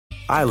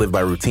I live by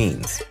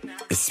routines,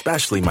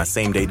 especially my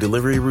same-day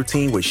delivery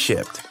routine with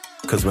Shipt.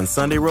 Because when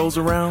Sunday rolls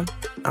around,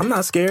 I'm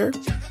not scared.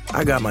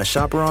 I got my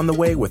shopper on the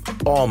way with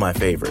all my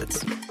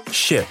favorites.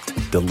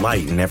 Shipt,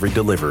 delight in every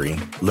delivery.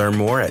 Learn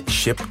more at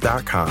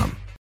shipt.com.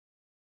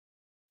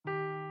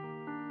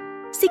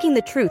 Seeking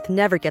the truth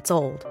never gets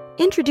old.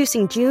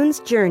 Introducing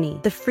June's Journey,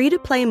 the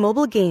free-to-play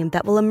mobile game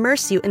that will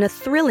immerse you in a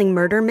thrilling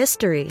murder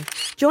mystery.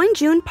 Join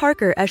June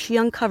Parker as she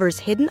uncovers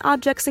hidden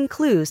objects and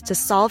clues to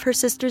solve her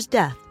sister's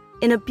death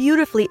in a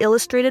beautifully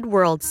illustrated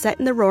world set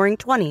in the Roaring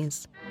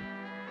 '20s.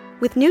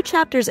 With new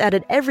chapters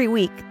added every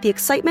week, the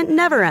excitement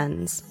never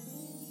ends.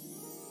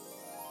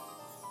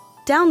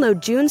 Download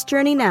June's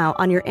Journey now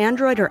on your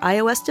Android or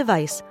iOS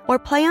device, or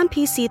play on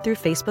PC through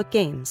Facebook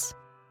Games.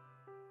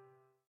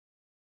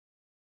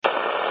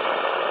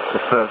 The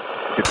first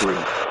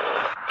degree.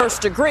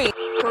 First degree.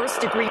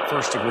 First degree.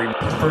 First degree.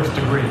 First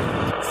degree.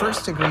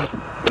 First degree.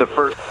 The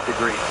first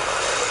degree. You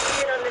see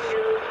it on the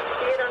news, you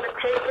see it on the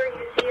paper,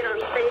 you see it on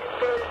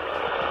Facebook.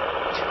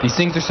 These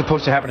things are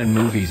supposed to happen in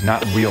movies,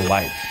 not in real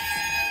life.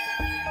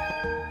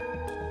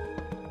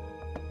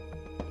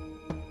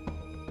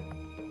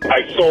 I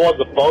saw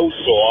the bow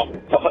saw.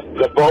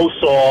 The bow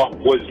saw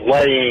was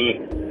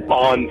laying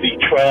on the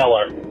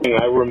trailer.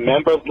 And I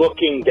remember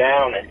looking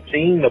down and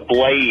seeing the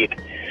blade,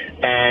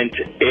 and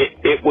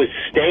it was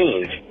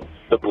stained,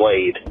 the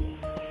blade.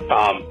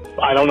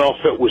 I don't know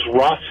if it was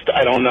rust.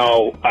 I don't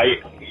know.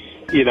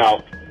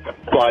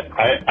 But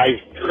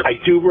I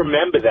do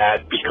remember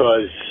that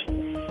because,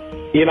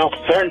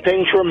 certain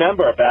things you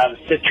remember about a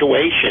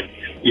situation.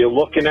 You're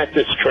looking at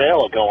this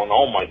trailer going,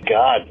 oh my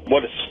God,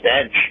 what a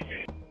stench.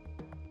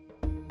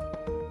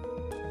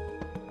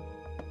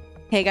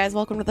 Hey guys,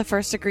 welcome to The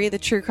First Degree, the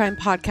true crime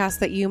podcast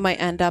that you might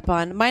end up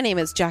on. My name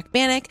is Jack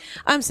Bannock.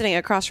 I'm sitting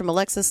across from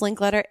Alexis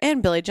Linkletter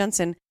and Billy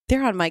Jensen.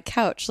 They're on my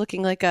couch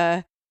looking like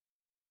a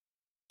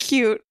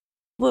cute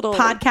little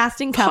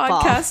podcasting couple.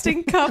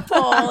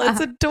 It's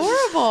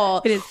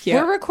adorable. It is cute.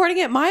 We're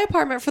recording at my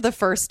apartment for the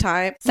first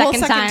time.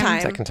 Second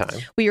time.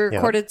 We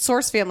recorded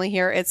Source Family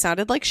here. It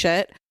sounded like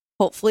shit.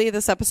 Hopefully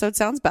this episode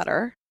sounds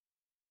better.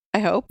 I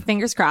hope.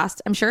 Fingers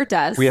crossed. I'm sure it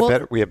does. We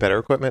have better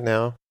equipment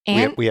now.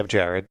 And we have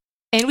Jared.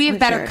 And we have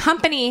better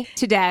company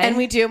today. And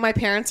we do. My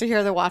parents are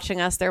here. They're watching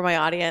us. They're my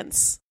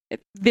audience.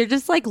 They're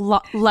just like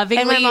lovingly.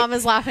 And my mom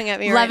is laughing at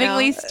me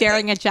lovingly right now.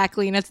 staring at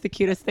Jacqueline. It's the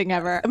cutest thing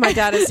ever. My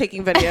dad is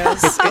taking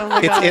videos. Oh my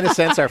It's God. in a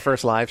sense our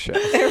first live show.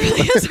 It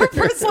really is our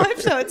first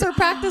live show. It's our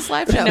practice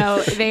live show.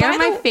 No, they are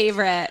my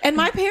favorite. And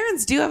my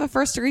parents do have a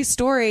first degree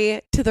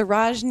story to the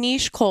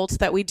Rajneesh cult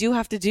that we do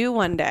have to do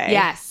one day.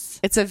 Yes.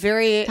 It's a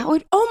very...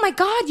 Oh my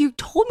God, you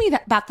told me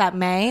about that,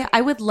 May.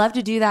 I would love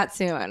to do that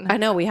soon. I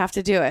know, we have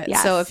to do it.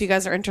 Yes. So if you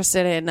guys are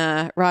interested in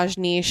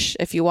Rajneesh,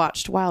 if you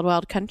watched Wild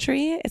Wild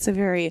Country, it's a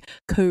very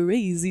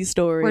crazy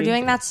story. We're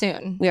doing that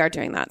soon. We are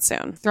doing that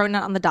soon. Throwing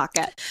it on the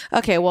docket.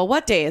 Okay, well,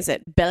 what day is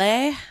it,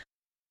 Billy?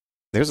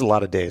 There's a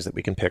lot of days that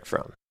we can pick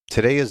from.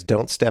 Today is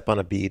Don't Step on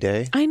a Bee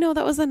Day. I know,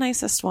 that was the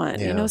nicest one.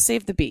 Yeah.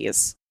 Save the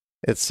bees.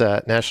 It's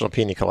National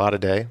Pina Colada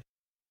Day.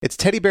 It's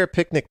Teddy Bear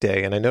Picnic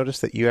Day, and I noticed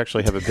that you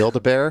actually have a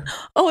Build-A-Bear.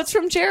 Oh, it's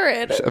from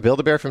Jared. A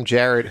Build-A-Bear from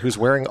Jared, who's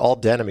wearing all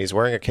denim. He's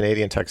wearing a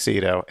Canadian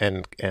tuxedo,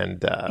 and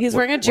he's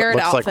wearing a Jared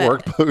looks outfit. Like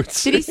work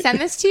boots. Did he send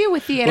this to you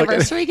with the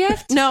anniversary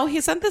gift? No,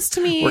 he sent this to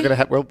me.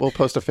 We'll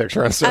post a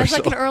picture on social. As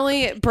like an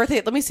early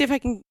birthday. Let me see if I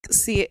can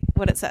see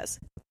what it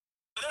says.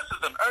 This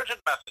is an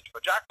urgent message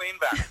for Jacqueline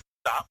Van.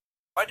 Stop.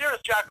 My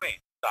dearest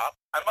Jacqueline, stop.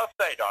 I must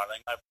say,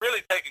 darling, I've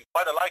really taken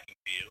quite a liking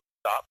to you.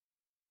 Stop.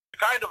 The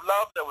kind of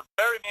love that would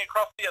ferry me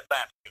across the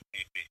Atlantic if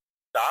need be.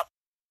 Stop.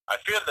 I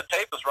fear the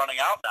tape is running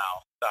out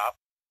now. Stop.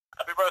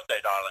 Happy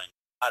birthday, darling.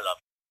 I love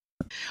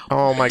you.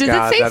 Oh my Does it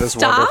God, say that is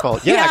stop? wonderful.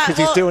 Yeah, because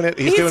he's doing it.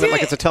 He's doing it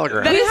like it's a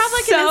telegram. We have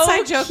like so an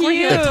inside joke where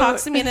he cute.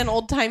 talks to me in an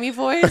old timey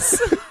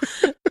voice.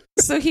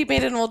 So he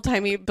made an old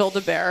timey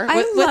Build-A-Bear I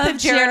with the love Jared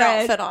Jared.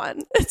 outfit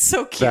on. It's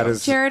so cute. That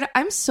is Jared,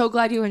 I'm so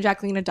glad you and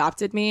Jacqueline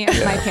adopted me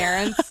as my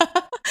parents.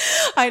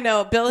 I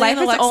know. Billy Life and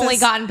has Alexis, only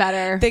gotten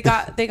better. They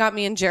got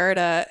me and Jared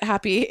a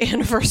happy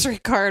anniversary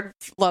card.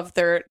 Love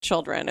their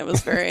children. It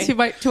was very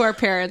to our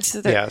parents.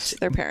 to their, Yes. to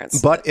their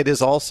parents. But it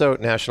is also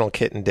National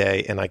Kitten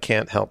Day, and I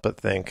can't help but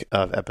think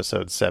of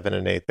episodes 7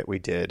 and 8 that we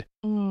did,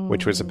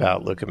 which was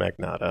about Luca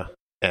Magnotta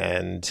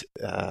and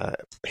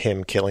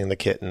him killing the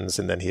kittens,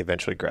 and then he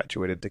eventually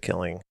graduated to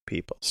killing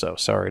people. So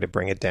sorry to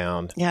bring it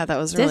down. Yeah, that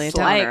was really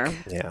Dislike. a downer.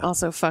 Yeah.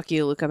 Also, fuck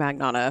you, Luca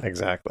Magnotta.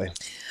 Exactly.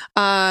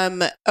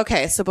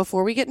 Okay, so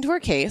before we get into our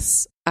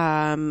case,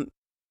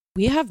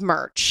 we have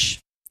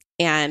merch,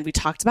 and we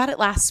talked about it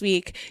last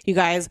week. You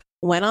guys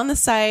went on the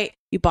site,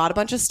 you bought a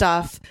bunch of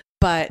stuff,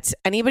 but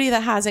anybody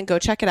that hasn't, go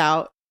check it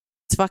out.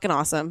 It's fucking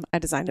awesome. I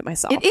designed it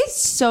myself. It is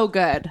so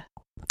good.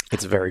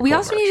 It's very We cool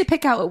also merch. need to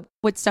pick out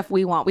what stuff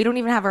we want. We don't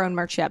even have our own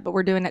merch yet, but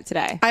we're doing it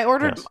today.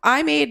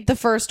 I made the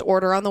first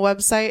order on the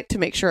website to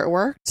make sure it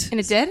worked. And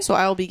it did? So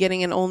I will be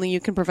getting an Only You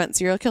Can Prevent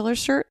Serial Killer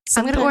shirt.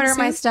 I'm going to order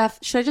my sometime stuff.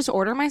 Should I just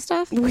order my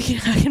stuff? soon. I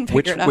can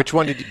figure it out. Which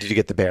one did you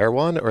get? The bear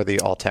one or the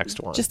all text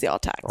one? Just the all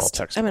text. All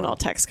text I'm an one. all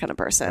text kind of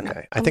person.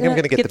 Okay. I think I'm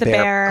going to get the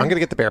bear. I'm going to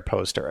get the bear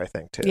poster, I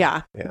think, too.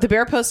 Yeah. The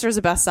bear poster is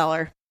a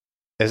bestseller.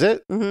 Is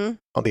it? Mm-hmm.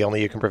 Oh, the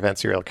Only You Can Prevent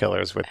Serial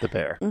Killers with the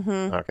bear.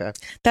 Mm-hmm. Okay.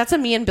 That's a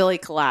me and Billy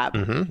collab.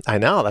 Mm-hmm. I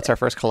know. That's our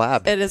first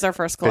collab. It is our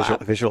first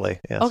collab.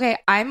 Visually, yes. Okay,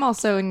 I'm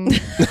also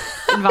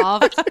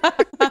involved.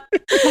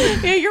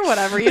 Yeah, you're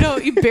whatever.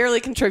 You barely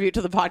contribute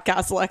to the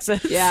podcast,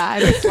 Alexis. Yeah,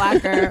 I'm a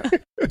slacker.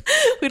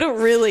 We don't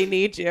really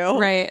need you.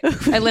 Right.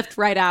 I lift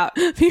right out.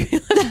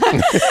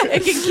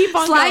 It can keep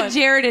on Slide going.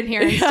 Jared in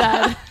here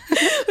instead.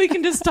 We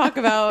can just talk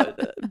about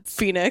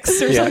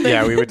Phoenix or Yeah, something.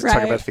 yeah, we would talk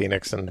Right. about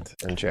Phoenix and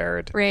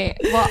Jared. Right.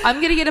 Well, I'm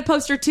going to get a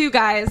poster too,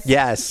 guys.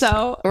 Yes.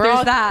 So We're there's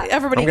all, that.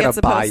 Everybody I'm going gets to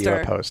a buy poster.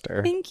 you a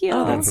poster. Thank you.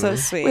 Oh, that's so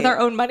sweet. With our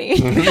own money.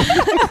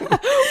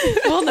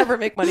 We'll never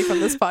make money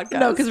from this podcast.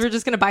 No, because we're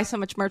just going to buy so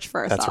much merch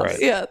for That's ourselves.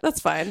 right. Yeah, that's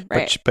fine.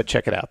 Right. But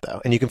check it out,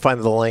 though. And you can find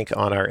the link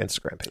on our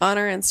Instagram page. On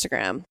our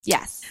Instagram.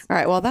 Yes. All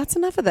right, well, that's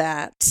enough of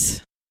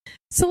that.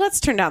 So let's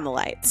turn down the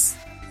lights.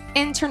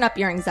 And turn up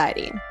your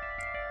anxiety.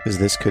 Because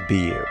this could be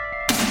you.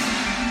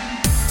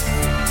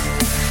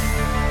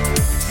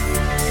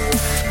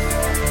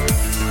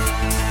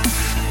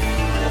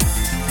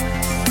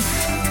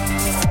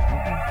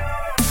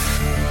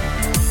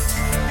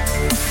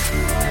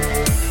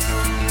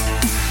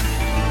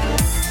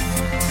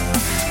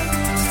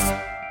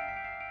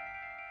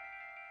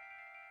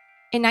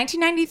 In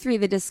 1993,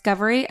 the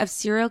discovery of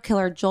serial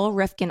killer Joel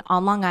Rifkin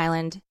on Long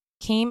Island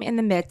came in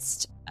the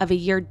midst of a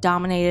year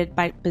dominated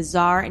by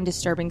bizarre and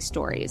disturbing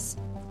stories.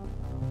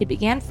 It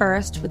began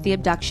first with the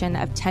abduction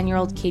of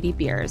 10-year-old Katie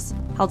Beers,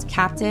 held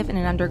captive in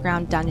an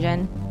underground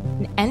dungeon,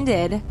 and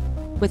ended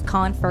with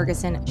Colin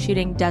Ferguson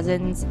shooting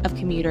dozens of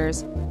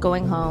commuters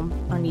going home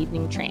on an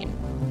evening train,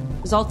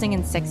 resulting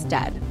in 6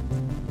 dead.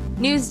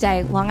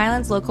 Newsday, Long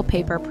Island's local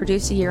paper,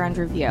 produced a year-end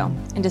review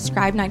and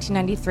described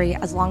 1993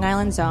 as Long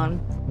Island's own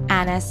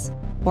Annus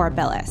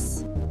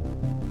Horribilis,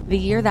 the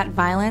year that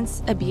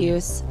violence,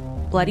 abuse,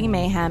 bloody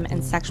mayhem,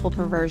 and sexual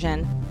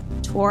perversion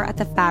tore at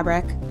the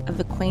fabric of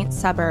the quaint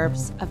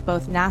suburbs of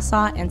both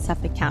Nassau and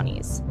Suffolk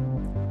counties.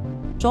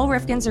 Joel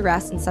Rifkin's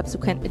arrest and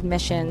subsequent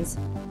admissions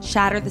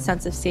shattered the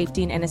sense of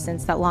safety and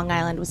innocence that Long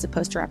Island was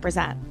supposed to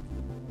represent.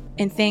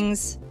 And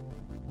things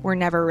were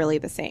never really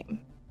the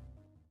same.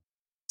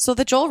 So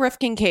the Joel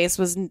Rifkin case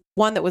was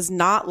one that was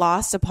not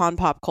lost upon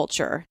pop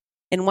culture.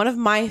 In one of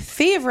my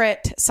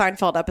favorite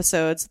Seinfeld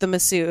episodes, The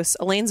Masseuse,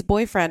 Elaine's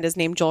boyfriend is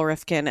named Joel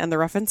Rifkin, and the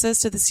references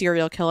to the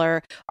serial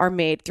killer are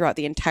made throughout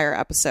the entire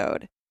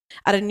episode.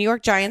 At a New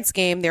York Giants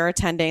game they're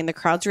attending, the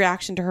crowd's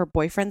reaction to her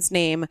boyfriend's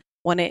name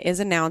when it is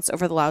announced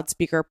over the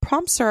loudspeaker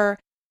prompts her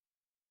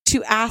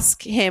to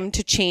ask him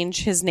to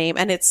change his name.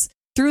 And it's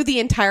through the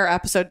entire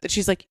episode that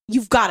she's like,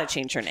 "You've got to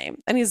change your name."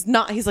 And he's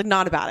like,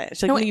 not about it.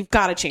 She's like, "No, you've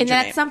got to change and your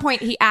then name." at some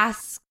point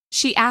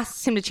she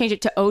asks him to change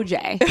it to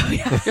OJ.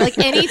 You're like,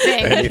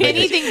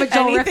 anything but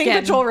Joel Anything Rifkin.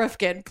 but Joel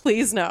Rifkin,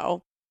 please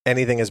no.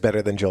 Anything is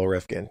better than Joel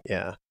Rifkin.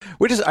 Yeah.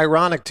 Which is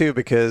ironic, too,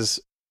 because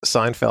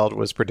Seinfeld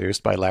was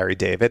produced by Larry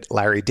David.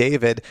 Larry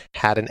David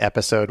had an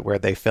episode where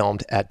they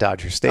filmed at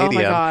Dodger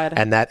Stadium. God.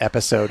 And that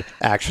episode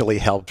actually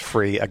helped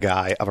free a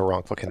guy of a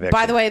wrongful conviction.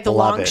 By the way, The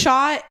Love Long it.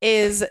 Shot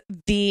is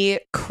the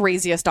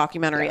craziest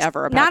documentary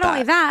ever about Not that.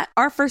 only that,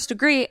 our first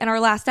degree in our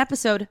last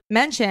episode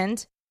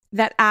mentioned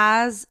that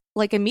as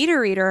like a meter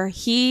reader,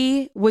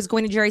 he was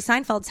going to Jerry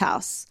Seinfeld's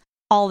house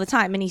all the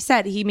time. And he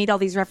said he made all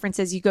these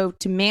references. You go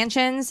to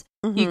mansions,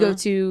 you go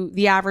to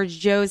the average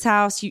Joe's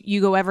house,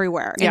 you go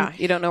everywhere. Yeah, And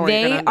you don't know where you're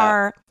they gonna end up.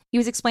 are. He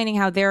was explaining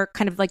how they're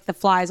kind of like the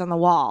flies on the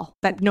wall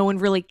that no one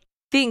really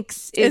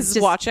thinks Is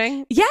just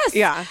watching? Yes.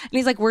 Yeah. And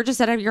he's like, we're just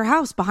at your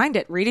house behind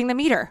it, reading the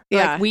meter.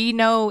 Yeah. Like, we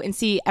know and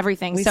see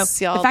everything. We So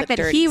see all the fact the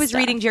that dirty he was stuff.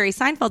 reading Jerry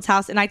Seinfeld's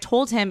house, and I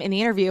told him in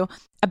the interview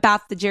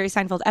about the Jerry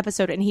Seinfeld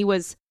episode, and he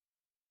was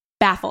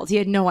baffled. He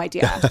had no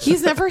idea.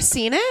 He's never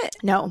seen it?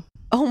 No.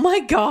 Oh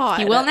my God.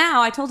 He will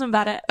now. I told him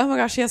about it. Oh my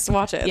gosh, he has to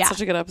watch it. It's Yeah. such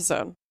a good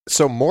episode.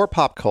 So more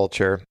pop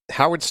culture.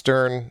 Howard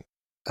Stern,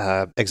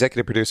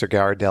 executive producer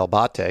Gary Del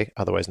Bate,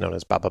 otherwise known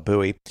as Baba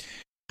Booey,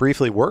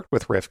 briefly worked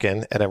with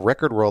Rifkin at a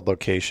Record World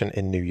location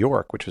in New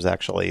York, which was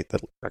actually the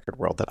Record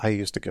World that I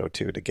used to go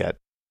to get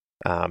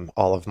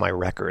all of my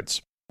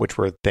records, which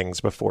were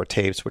things before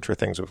tapes, which were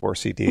things before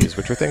CDs,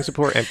 which were things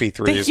before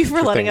MP3s. Thank you for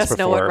which were letting things us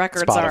know what before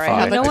records are. I Spotify.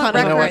 have a know ton what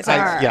of records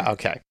records. are. Yeah,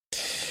 okay.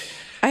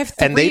 I have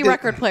And they 3 did-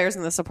 record players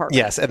in this apartment.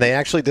 Yes, and they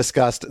actually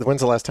discussed, when's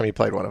the last time you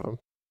played one of them?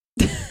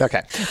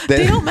 Okay.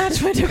 They don't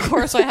match my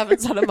decor, so I haven't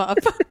set them up.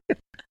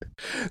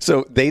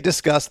 So they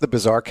discussed the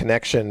bizarre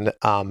connection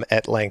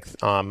at length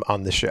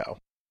on the show.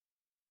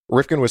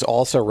 Rifkin was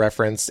also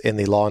referenced in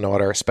the Law &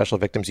 Order Special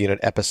Victims Unit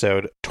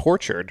episode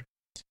Tortured.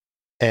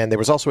 And there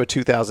was also a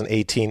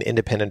 2018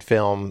 independent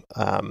film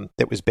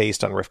that was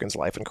based on Rifkin's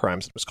life and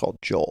crimes. It was called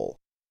Joel.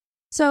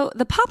 So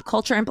the pop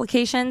culture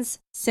implications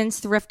since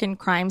the Rifkin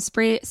crime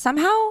spree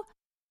somehow,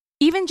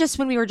 even just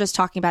when we were just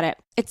talking about it,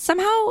 it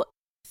somehow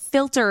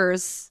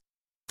filters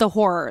the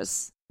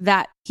horrors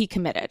that he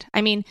committed.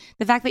 I mean,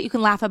 the fact that you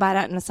can laugh about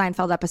it in a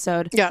Seinfeld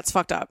episode. Yeah, it's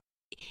fucked up.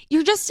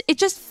 It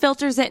just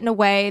filters it in a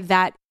way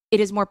that it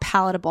is more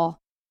palatable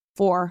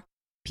for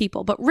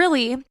people. But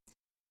really,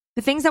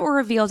 the things that were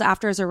revealed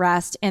after his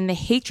arrest and the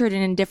hatred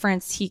and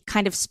indifference he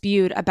kind of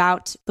spewed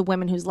about the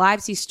women whose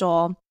lives he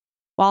stole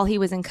while he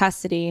was in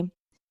custody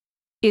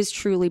is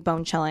truly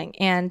bone-chilling.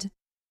 And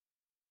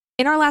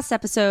in our last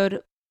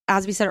episode,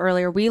 as we said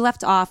earlier, we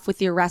left off with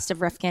the arrest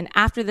of Rifkin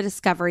after the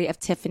discovery of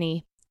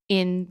Tiffany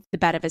in the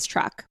bed of his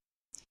truck.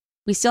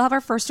 We still have our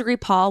first-degree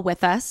Paul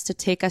with us to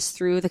take us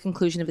through the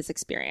conclusion of his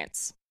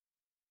experience.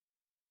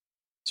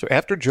 So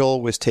after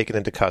Joel was taken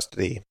into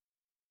custody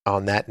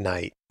on that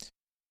night,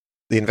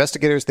 the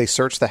investigators, they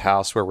searched the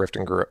house where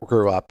Rifkin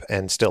grew up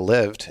and still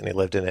lived, and he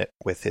lived in it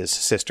with his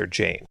sister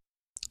Jane.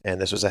 And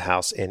this was a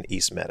house in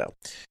East Meadow.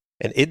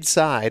 And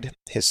inside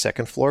his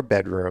second-floor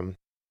bedroom,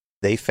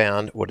 they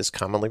found what is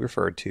commonly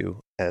referred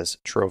to as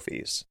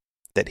trophies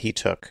that he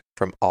took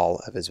from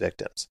all of his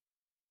victims.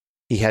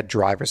 He had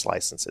driver's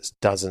licenses,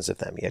 dozens of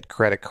them. He had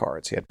credit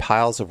cards. He had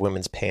piles of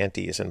women's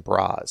panties and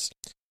bras.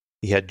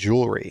 He had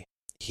jewelry.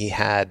 He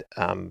had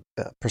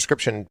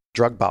prescription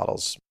drug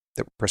bottles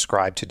that were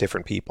prescribed to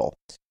different people,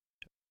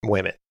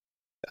 women,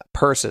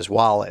 purses,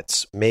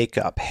 wallets,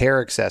 makeup,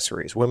 hair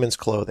accessories, women's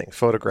clothing,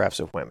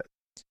 photographs of women.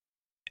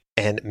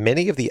 And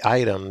many of the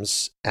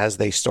items, as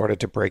they started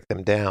to break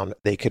them down,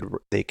 they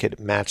could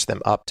match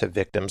them up to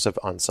victims of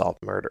unsolved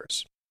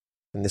murders.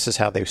 And this is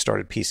how they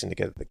started piecing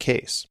together the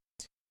case.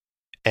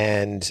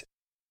 And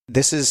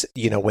this is,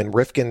 when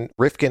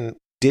Rifkin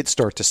did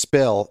start to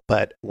spill,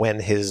 but when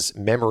his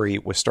memory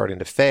was starting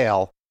to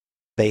fail,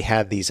 they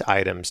had these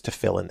items to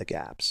fill in the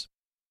gaps.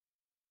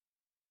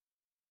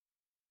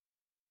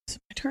 Is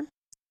it my turn?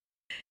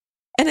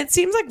 And it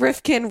seems like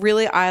Rifkin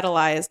really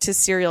idolized his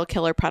serial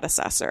killer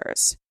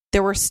predecessors.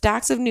 There were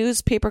stacks of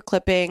newspaper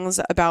clippings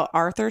about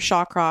Arthur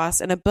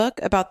Shawcross and a book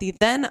about the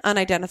then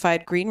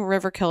unidentified Green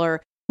River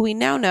Killer, who we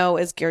now know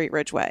as Gary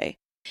Ridgway.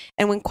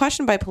 And when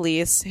questioned by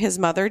police, his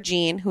mother,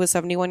 Jean, who was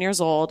 71 years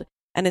old,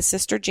 and his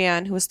sister,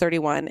 Jan, who was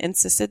 31,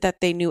 insisted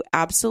that they knew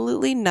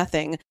absolutely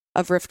nothing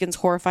of Rifkin's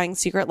horrifying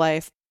secret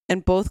life,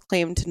 and both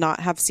claimed to not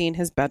have seen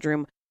his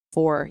bedroom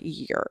for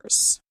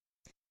years.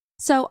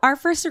 So our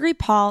first-degree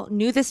Paul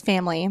knew this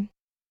family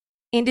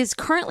and is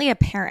currently a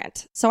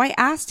parent. So I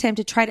asked him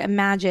to try to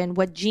imagine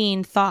what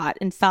Jean thought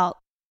and felt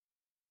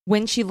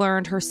when she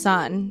learned her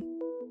son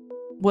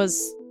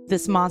was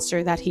this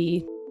monster that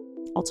he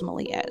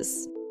ultimately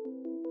is.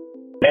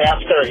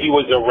 After he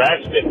was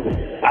arrested,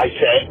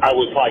 I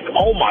was like,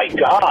 oh my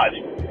God.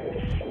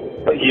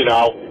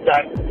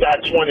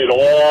 That's when it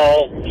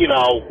all,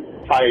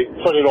 I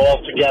put it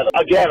all together.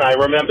 Again, I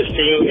remember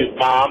seeing his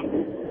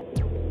mom.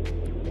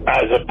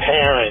 As a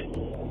parent,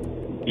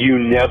 you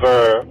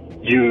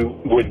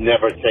would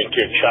never think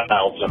your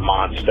child's a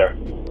monster.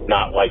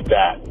 Not like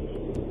that.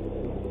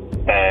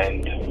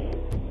 And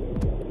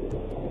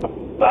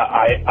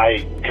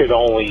I could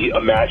only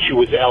imagine. She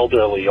was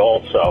elderly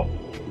also.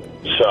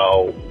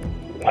 So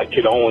I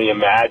could only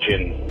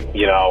imagine,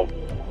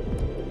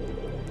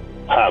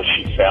 how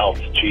she felt.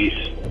 Jeez.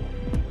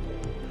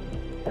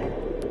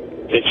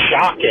 It's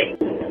shocking.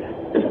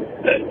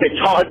 It's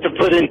hard to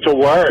put into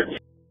words.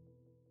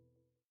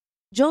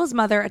 Joel's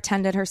mother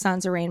attended her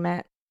son's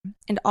arraignment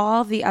and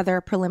all of the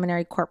other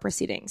preliminary court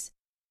proceedings.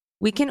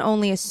 We can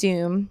only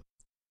assume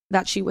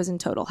that she was in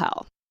total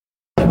hell.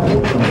 Come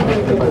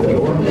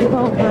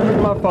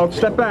on, folks.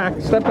 Step back.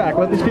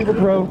 Let these people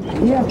through.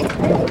 Yeah.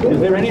 Is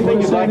there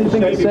anything you'd like to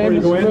say before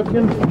you go in?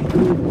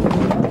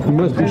 You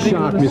must be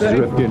shocked, Mrs.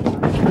 Rifkin.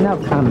 No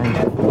comment.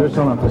 There's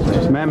some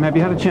officers. Ma'am, have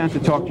you had a chance to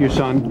talk to your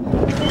son?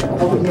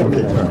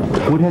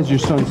 What has your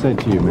son said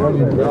to you,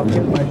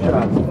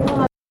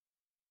 ma'am?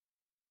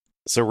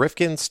 So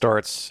Rifkin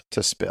starts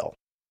to spill,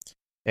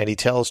 and he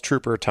tells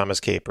Trooper Thomas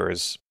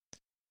Capers,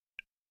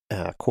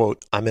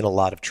 quote, "I'm in a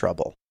lot of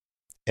trouble."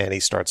 And he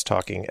starts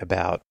talking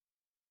about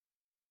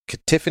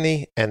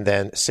Tiffany and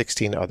then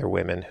 16 other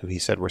women who he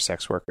said were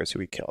sex workers who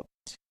he killed.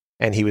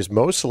 And he was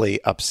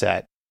mostly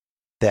upset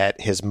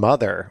that his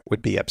mother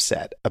would be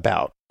upset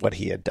about what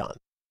he had done.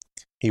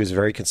 He was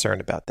very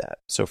concerned about that.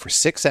 So for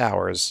 6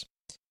 hours,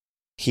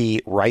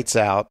 he writes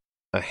out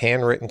a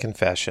handwritten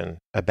confession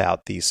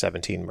about these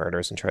 17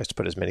 murders and tries to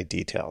put as many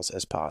details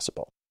as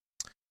possible.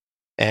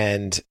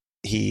 And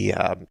he,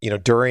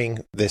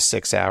 during this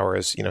 6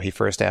 hours, he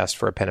first asked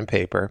for a pen and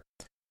paper.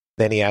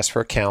 Then he asked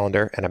for a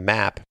calendar and a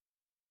map.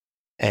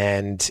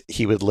 And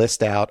he would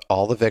list out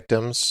all the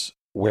victims,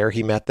 where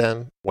he met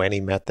them, when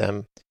he met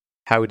them,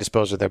 how he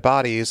disposed of their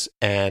bodies,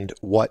 and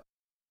what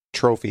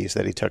trophies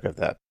that he took of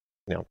that,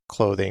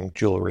 clothing,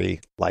 jewelry,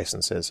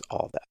 licenses,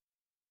 all of that.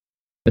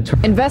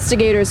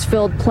 Investigators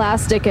filled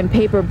plastic and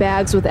paper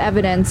bags with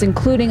evidence,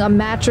 including a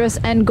mattress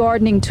and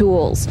gardening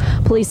tools.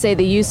 Police say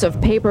the use of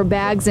paper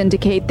bags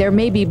indicate there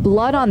may be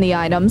blood on the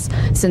items,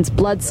 since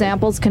blood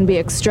samples can be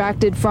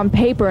extracted from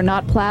paper,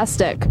 not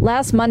plastic.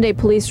 Last Monday,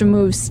 police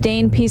removed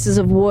stained pieces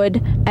of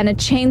wood and a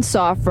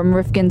chainsaw from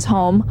Rifkin's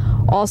home.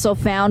 Also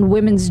found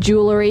women's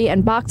jewelry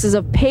and boxes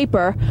of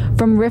paper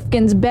from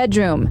Rifkin's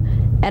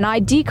bedroom, and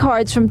ID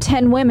cards from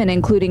 10 women,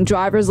 including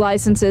driver's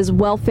licenses,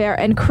 welfare,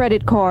 and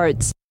credit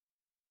cards.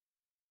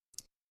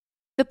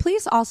 The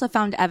police also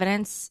found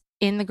evidence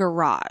in the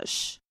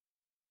garage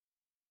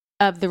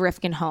of the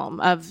Rifkin home,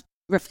 of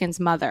Rifkin's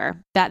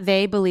mother, that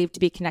they believed to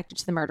be connected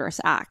to the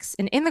murderous acts.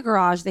 And in the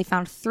garage, they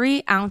found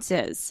 3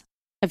 ounces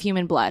of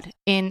human blood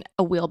in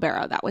a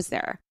wheelbarrow that was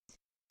there,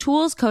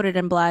 tools coated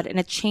in blood, and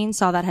a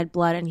chainsaw that had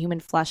blood and human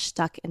flesh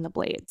stuck in the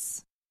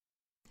blades.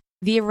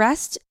 The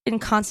arrest and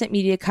constant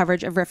media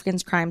coverage of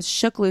Rifkin's crimes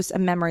shook loose a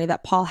memory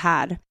that Paul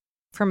had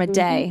from a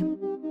day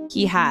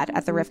he had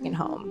at the Rifkin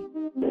home.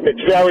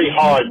 It's very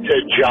hard to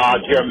jog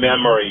your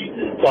memory,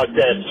 but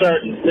there's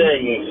certain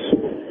things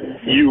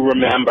you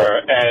remember,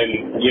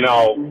 and, you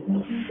know,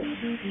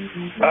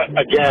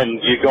 again,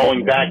 you're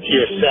going back to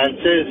your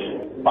senses.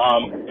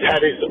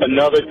 That is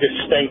another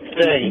distinct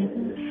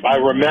thing I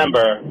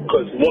remember,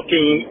 because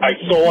I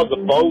saw the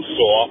bow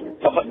saw.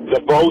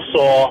 The bow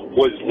saw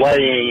was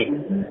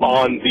laying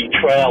on the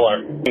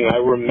trailer. And I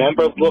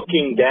remember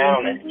looking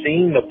down and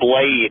seeing the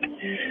blade,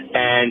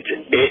 and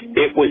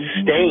it was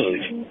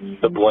stained,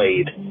 the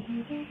blade.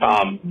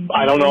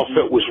 I don't know if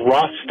it was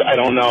rust. I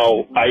don't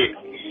know.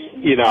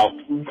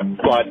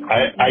 But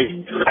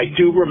I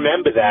do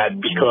remember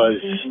that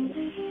because,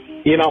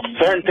 you know,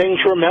 certain things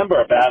you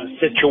remember about a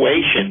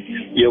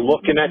situation. You're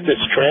looking at this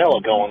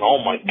trailer going,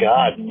 oh my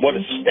God, what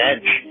a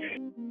stench.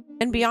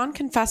 And beyond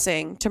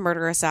confessing to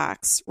murderous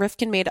acts,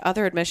 Rifkin made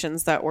other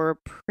admissions that were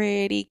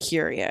pretty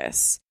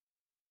curious.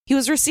 He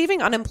was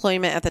receiving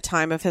unemployment at the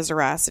time of his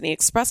arrest, and he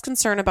expressed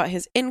concern about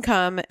his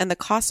income and the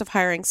cost of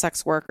hiring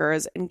sex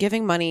workers and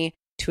giving money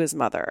to his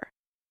mother.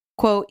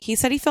 Quote, he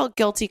said he felt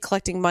guilty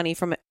collecting money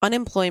from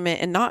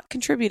unemployment and not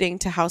contributing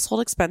to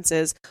household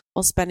expenses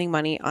while spending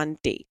money on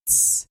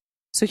dates.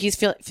 So he's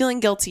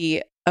feeling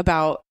guilty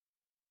about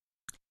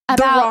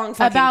the wrong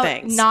fucking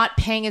things. Not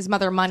paying his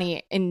mother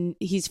money, and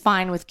he's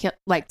fine with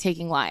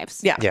taking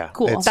lives. Yeah.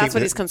 Cool. That's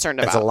what he's concerned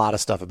about. There's a lot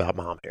of stuff about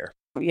mom here.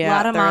 Yeah, a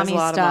lot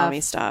of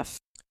mommy stuff.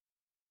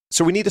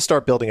 So we need to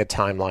start building a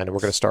timeline, and we're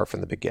going to start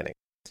from the beginning.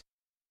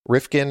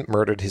 Rifkin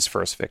murdered his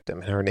first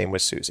victim, and her name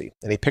was Susie.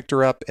 And he picked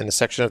her up in a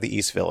section of the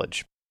East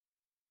Village.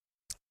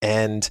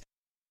 And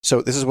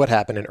so this is what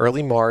happened. In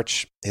early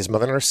March, his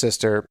mother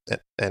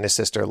and his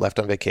sister left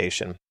on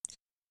vacation.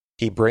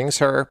 He brings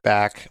her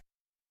back.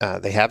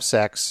 They have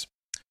sex.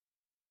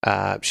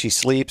 She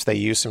sleeps. They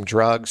use some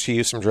drugs. She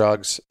used some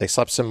drugs. They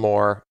slept some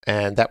more.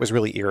 And that was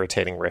really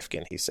irritating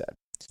Rifkin, he said.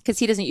 Because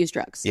he doesn't use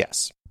drugs.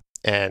 Yes.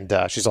 And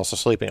she's also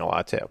sleeping a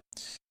lot, too.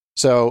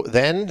 So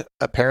then,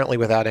 apparently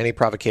without any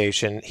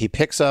provocation, he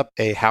picks up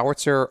a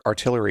howitzer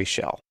artillery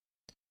shell.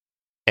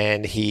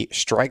 And he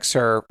strikes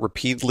her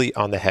repeatedly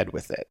on the head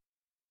with it.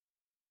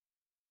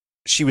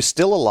 She was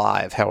still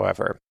alive,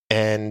 however.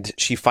 And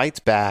she fights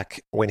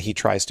back when he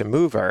tries to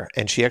move her,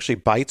 and she actually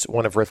bites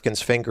one of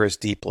Rifkin's fingers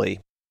deeply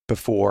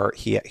before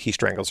he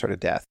strangles her to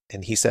death.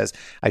 And he says,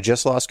 I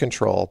just lost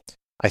control.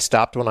 I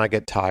stopped when I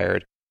get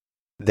tired.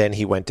 Then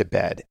he went to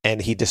bed.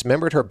 And he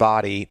dismembered her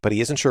body, but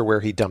he isn't sure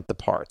where he dumped the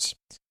parts.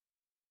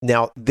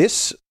 Now,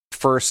 this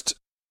first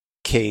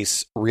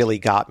case really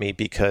got me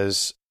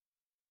because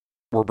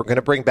we're going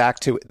to bring back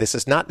to, this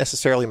is not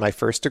necessarily my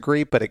first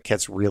degree, but it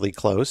gets really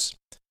close.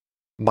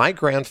 My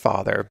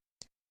grandfather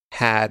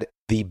had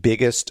the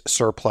biggest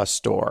surplus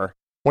store,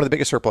 one of the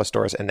biggest surplus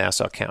stores in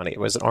Nassau County. It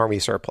was an Army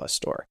surplus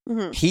store.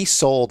 Mm-hmm. He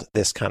sold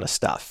this kind of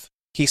stuff.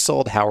 He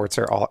sold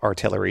howitzer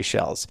artillery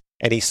shells,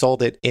 and he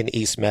sold it in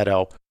East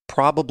Meadow,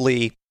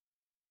 probably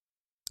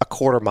a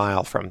quarter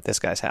mile from this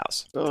guy's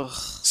house. Ugh.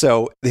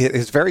 So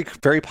it's very,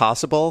 very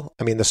possible.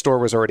 I mean, the store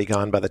was already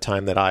gone by the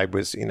time that I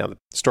was, the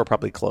store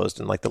probably closed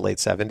in like the late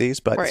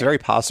 70s, but It's very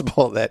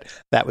possible that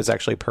was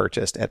actually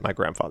purchased at my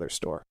grandfather's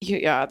store.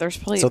 Yeah, there's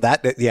probably...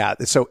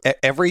 So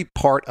every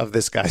part of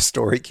this guy's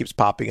story keeps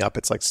popping up.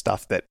 It's like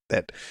stuff that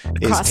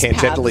is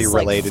tangentially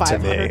related to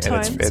me.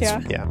 Times, and it's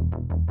yeah.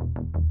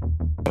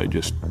 I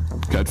just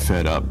got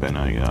fed up and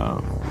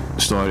I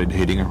started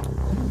hitting her.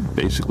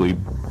 Basically,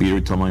 beat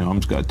her till my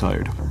arms got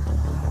tired.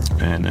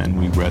 And then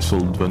we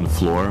wrestled on the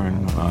floor,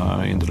 and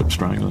I ended up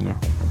strangling her.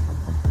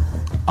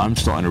 I'm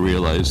starting to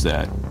realize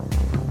that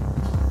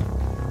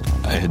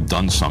I had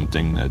done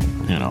something that,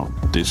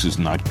 this is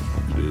not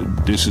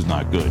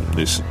good.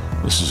 This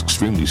is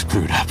extremely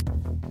screwed up.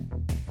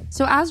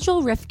 So as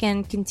Joel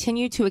Rifkin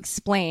continued to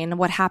explain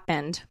what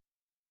happened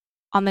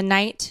on the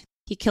night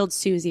he killed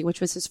Susie, which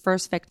was his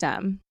first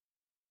victim,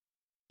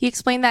 he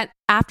explained that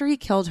after he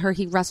killed her,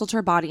 he wrestled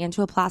her body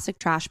into a plastic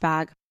trash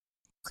bag,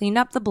 cleaned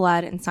up the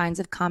blood and signs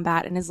of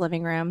combat in his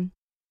living room,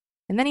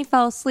 and then he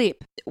fell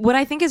asleep. What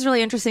I think is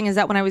really interesting is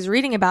that when I was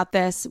reading about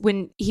this,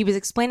 when he was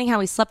explaining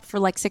how he slept for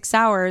like 6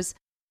 hours,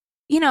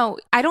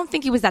 I don't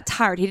think he was that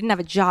tired. He didn't have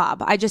a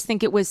job. I just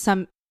think it was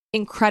some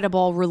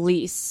incredible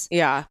release.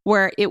 Yeah.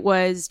 Where it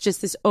was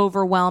just this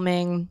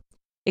overwhelming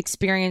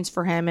experience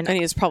for him. And he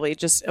was probably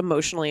just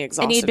emotionally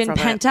exhausted. And he'd been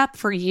pent up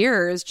for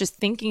years just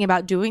thinking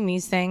about doing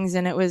these things.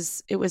 And it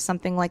was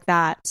something like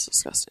that. It's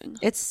disgusting.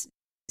 It's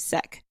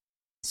sick.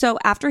 So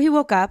after he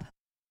woke up,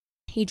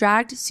 he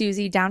dragged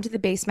Susie down to the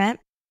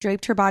basement,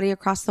 draped her body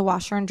across the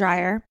washer and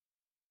dryer,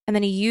 and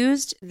then he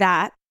used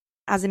that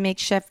as a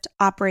makeshift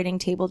operating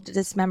table to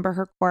dismember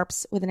her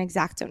corpse with an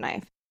X-Acto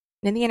knife.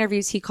 And in the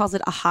interviews, he calls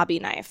it a hobby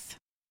knife.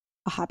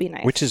 A hobby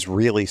knife. Which is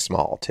really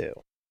small, too.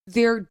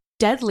 They're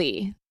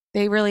deadly.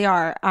 They really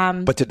are.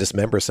 But to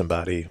dismember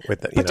somebody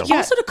with,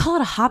 Also to call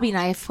it a hobby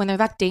knife when they're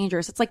that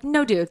dangerous, it's like,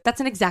 no, dude, that's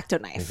an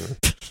X-Acto knife.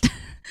 Mm-hmm.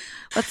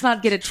 Let's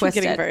not get it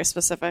twisted. Getting very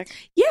specific.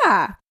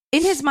 Yeah.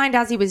 In his mind,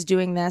 as he was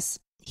doing this,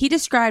 he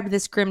described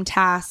this grim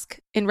task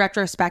in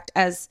retrospect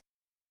as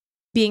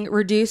being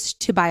reduced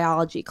to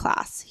biology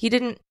class. He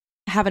didn't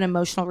have an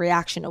emotional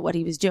reaction to what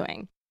he was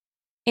doing.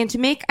 And to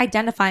make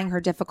identifying her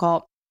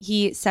difficult,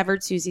 he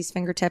severed Susie's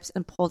fingertips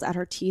and pulled out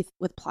her teeth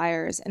with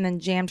pliers and then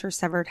jammed her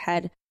severed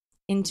head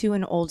into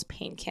an old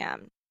paint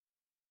can.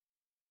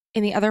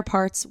 And the other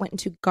parts went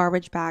into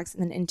garbage bags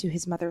and then into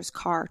his mother's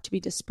car to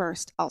be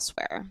dispersed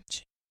elsewhere.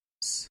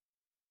 Jeez.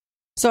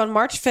 So on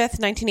March 5th,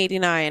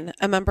 1989,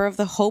 a member of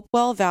the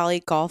Hopewell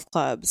Valley Golf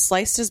Club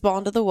sliced his ball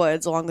into the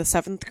woods along the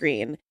 7th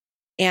green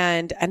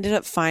and ended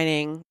up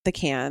finding the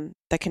can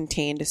that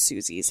contained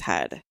Susie's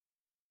head.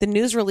 The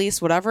news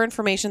released whatever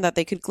information that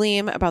they could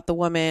glean about the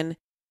woman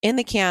in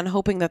the can,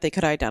 hoping that they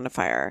could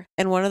identify her.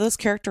 And one of those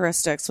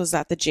characteristics was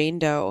that the Jane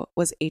Doe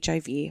was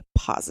HIV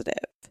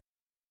positive.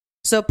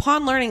 So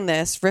upon learning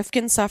this,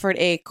 Rifkin suffered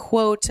a,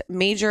 quote,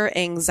 major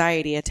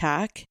anxiety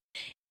attack.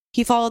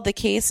 He followed the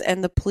case,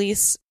 and the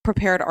police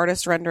prepared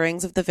artist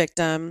renderings of the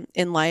victim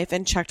in life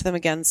and checked them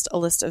against a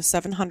list of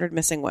 700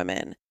 missing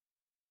women.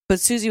 But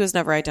Susie was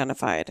never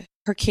identified.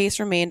 Her case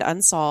remained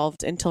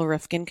unsolved until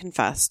Rifkin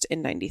confessed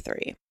in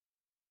 93.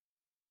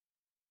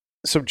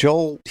 So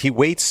Joel, he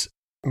waits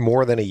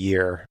more than a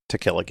year to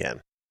kill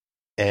again,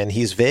 and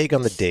he's vague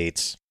on the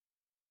dates.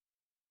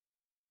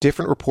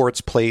 Different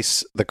reports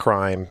place the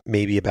crime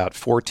maybe about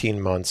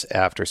 14 months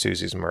after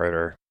Susie's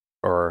murder,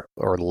 or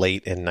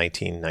late in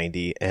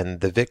 1990, and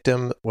the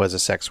victim was a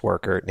sex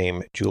worker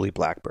named Julie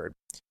Blackbird.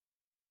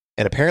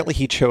 And apparently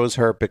he chose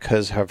her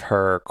because of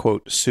her,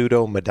 quote,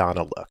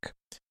 pseudo-Madonna look.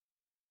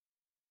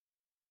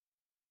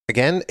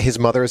 Again, his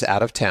mother is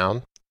out of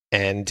town,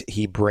 and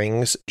he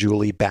brings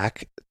Julie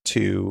back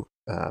to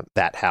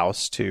that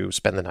house to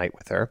spend the night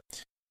with her.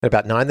 At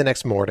about 9 the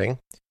next morning,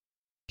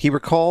 he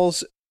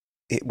recalls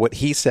what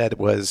he said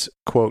was,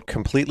 quote,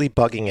 completely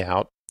bugging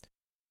out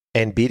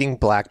and beating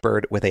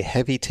Blackbird with a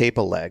heavy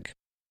table leg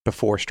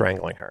before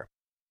strangling her.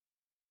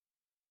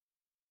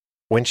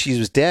 When she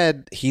was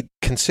dead, he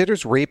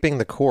considers raping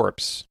the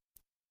corpse,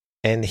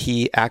 and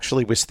he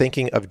actually was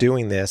thinking of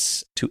doing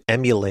this to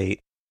emulate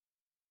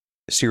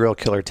serial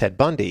killer Ted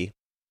Bundy,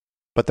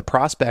 but the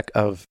prospect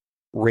of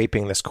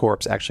raping this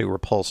corpse actually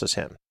repulses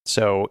him.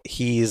 So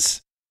he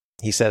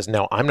says,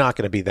 no, I'm not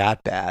going to be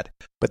that bad,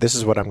 but this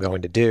is what I'm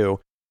going to do.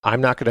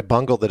 I'm not going to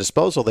bungle the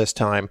disposal this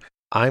time.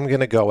 I'm going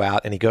to go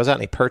out, and he goes out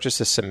and he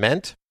purchases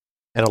cement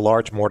and a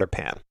large mortar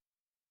pan.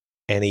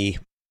 And he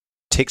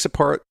takes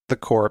apart the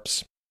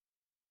corpse.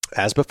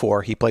 As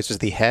before, he places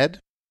the head,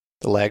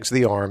 the legs,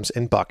 the arms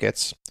in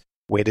buckets,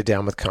 weighted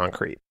down with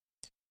concrete.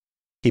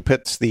 He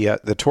puts the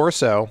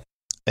torso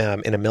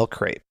in a milk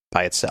crate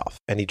by itself,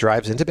 and he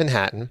drives into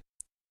Manhattan,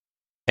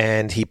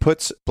 and he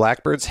puts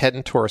Blackbird's head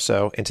and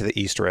torso into the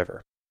East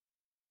River.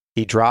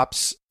 He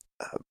drops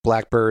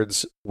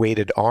Blackbird's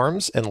weighted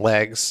arms and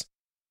legs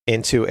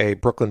into a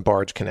Brooklyn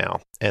barge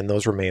canal, and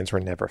those remains were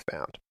never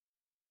found.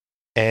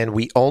 And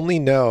we only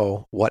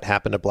know what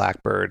happened to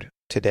Blackbird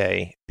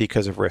today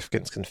because of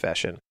Rifkin's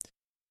confession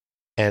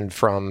and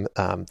from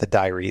the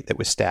diary that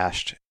was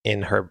stashed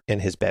in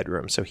his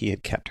bedroom. So he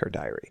had kept her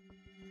diary.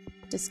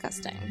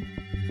 Disgusting.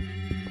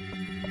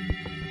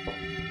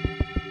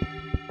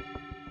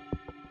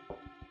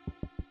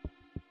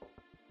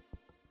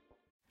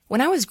 When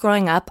I was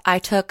growing up, I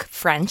took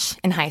French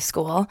in high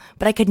school,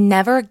 but I could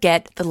never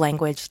get the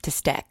language to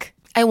stick.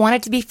 I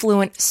wanted to be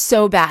fluent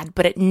so bad,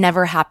 but it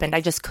never happened.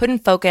 I just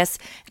couldn't focus,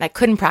 and I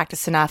couldn't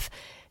practice enough,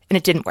 and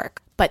it didn't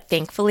work. But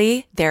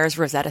thankfully, there's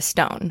Rosetta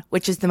Stone,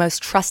 which is the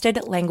most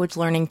trusted language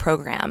learning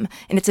program,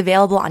 and it's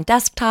available on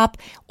desktop,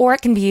 or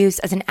it can be used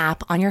as an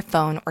app on your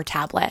phone or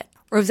tablet.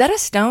 Rosetta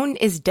Stone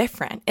is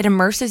different. It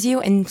immerses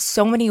you in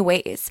so many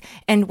ways.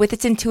 And with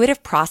its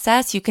intuitive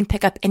process, you can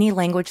pick up any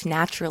language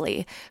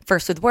naturally.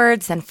 First with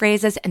words, then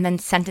phrases, and then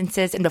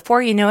sentences. And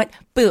before you know it,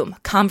 boom,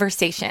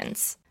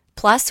 conversations.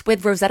 Plus,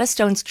 with Rosetta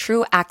Stone's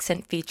True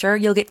Accent feature,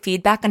 you'll get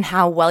feedback on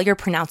how well you're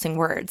pronouncing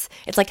words.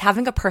 It's like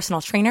having a personal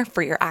trainer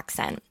for your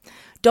accent.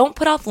 Don't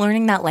put off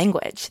learning that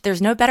language.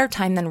 There's no better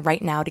time than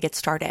right now to get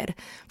started.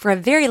 For a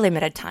very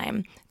limited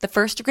time, the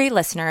First Degree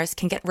listeners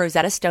can get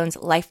Rosetta Stone's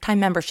lifetime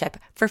membership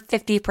for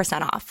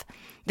 50% off.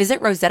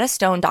 Visit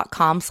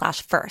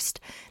rosettastone.com/first.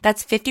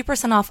 That's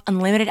 50% off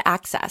unlimited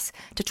access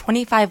to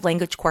 25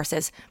 language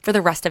courses for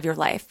the rest of your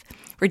life.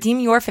 Redeem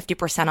your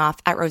 50% off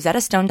at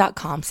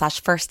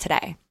rosettastone.com/first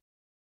today.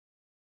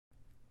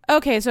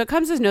 Okay, so it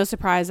comes as no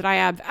surprise that I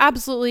have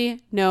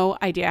absolutely no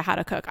idea how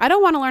to cook. I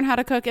don't want to learn how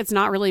to cook. It's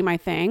not really my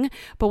thing.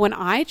 But when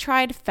I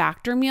tried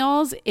Factor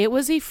meals, it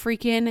was a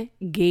freaking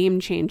game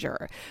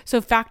changer.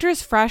 So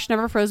Factor's fresh,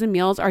 never frozen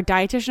meals are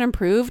dietitian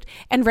approved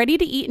and ready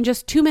to eat in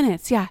just 2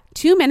 minutes. Yeah,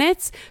 2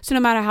 minutes. So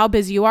no matter how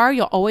busy you are,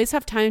 you'll always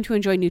have time to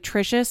enjoy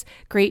nutritious,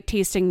 great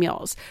tasting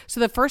meals. So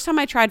the first time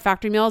I tried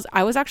Factor meals,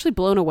 I was actually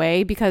blown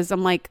away because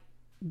I'm like,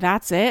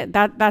 that's it.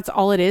 That's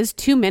all it is.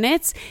 2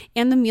 minutes.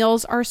 And the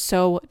meals are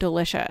so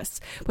delicious.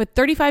 With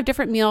 35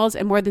 different meals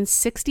and more than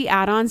 60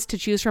 add-ons to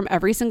choose from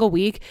every single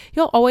week,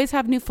 you'll always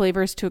have new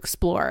flavors to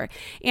explore.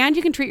 And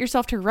you can treat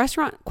yourself to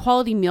restaurant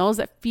quality meals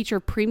that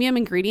feature premium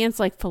ingredients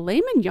like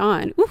filet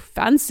mignon, ooh,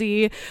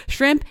 fancy,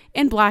 shrimp,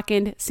 and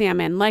blackened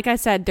salmon. Like I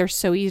said, they're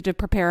so easy to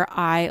prepare.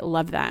 I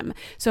love them.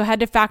 So head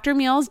to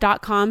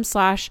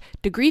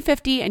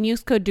factormeals.com/degree50 and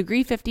use code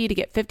degree50 to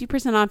get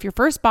 50% off your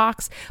first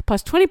box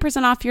plus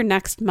 20% off your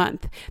next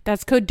month.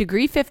 That's code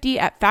degree50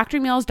 at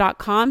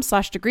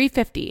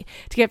factormeals.com/degree50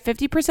 to get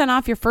 50%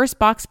 off your first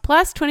box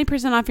plus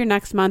 20% off your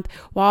next month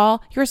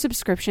while your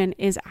subscription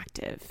is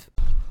active.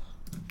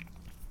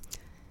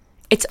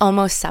 It's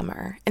almost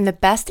summer, and the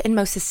best and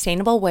most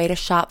sustainable way to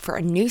shop for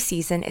a new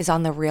season is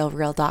on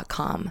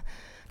therealreal.com.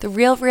 The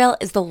RealReal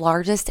is the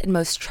largest and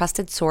most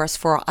trusted source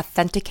for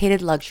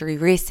authenticated luxury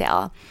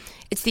resale.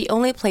 It's the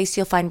only place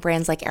you'll find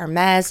brands like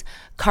Hermes,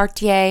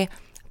 Cartier,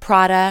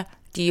 Prada,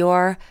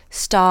 Dior,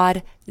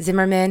 Staud,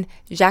 Zimmermann,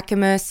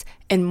 Jacquemus,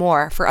 and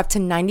more for up to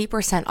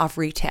 90% off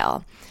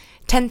retail.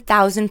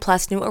 10,000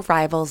 plus new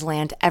arrivals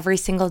land every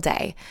single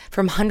day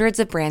from hundreds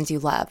of brands you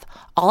love,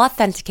 all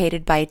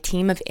authenticated by a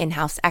team of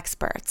in-house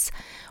experts.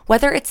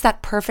 Whether it's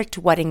that perfect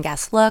wedding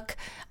guest look,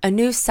 a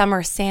new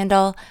summer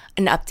sandal,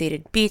 an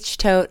updated beach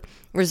tote,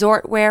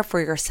 resort wear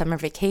for your summer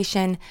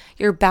vacation,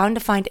 you're bound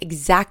to find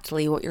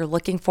exactly what you're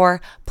looking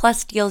for,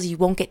 plus deals you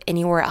won't get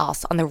anywhere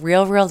else on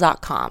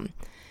therealreal.com.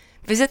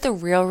 Visit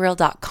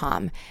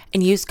therealreal.com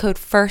and use code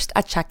FIRST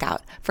at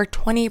checkout for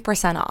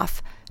 20%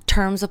 off.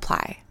 Terms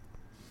apply.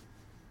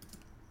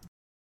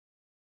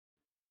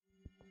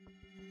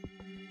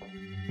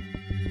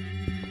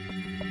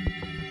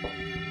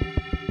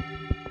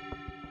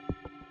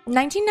 In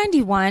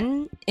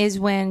 1991 is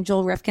when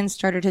Joel Rifkin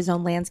started his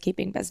own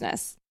landscaping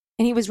business,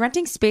 and he was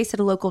renting space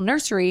at a local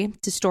nursery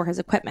to store his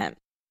equipment.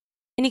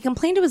 And he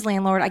complained to his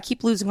landlord, "I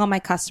keep losing all my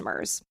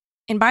customers."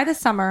 And by the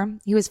summer,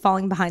 he was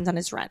falling behind on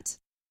his rent.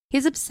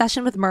 His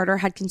obsession with murder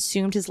had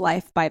consumed his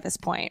life by this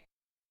point,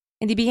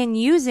 and he began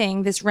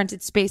using this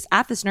rented space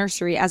at this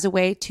nursery as a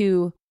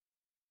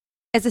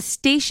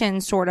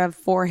station sort of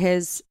for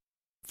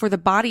the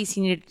bodies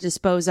he needed to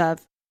dispose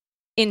of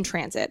in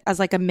transit, as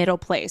like a middle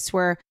place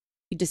where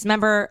you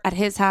dismember at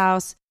his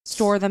house,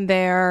 store them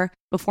there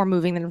before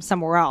moving them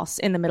somewhere else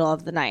in the middle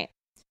of the night.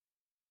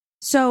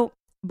 So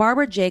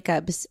Barbara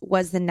Jacobs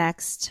was the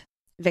next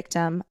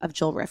victim of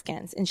Joel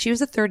Rifkin's, and she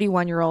was a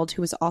 31-year-old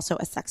who was also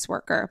a sex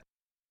worker.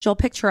 Joel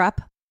picked her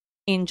up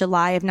in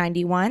July of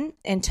 91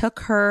 and took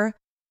her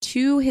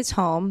to his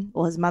home,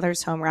 his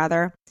mother's home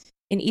rather,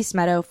 in East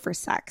Meadow for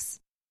sex.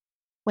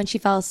 When she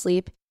fell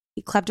asleep,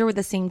 he clubbed her with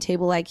the same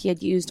table leg he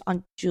had used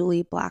on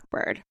Julie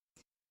Blackbird,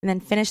 and then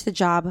finished the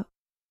job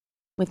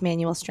with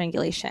manual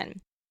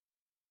strangulation.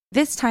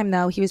 This time,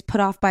 though, he was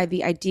put off by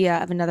the idea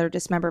of another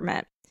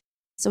dismemberment.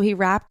 So he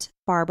wrapped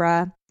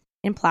Barbara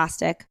in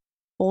plastic,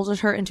 folded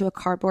her into a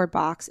cardboard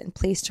box, and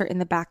placed her in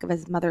the back of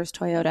his mother's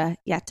Toyota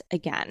yet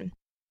again.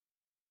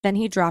 Then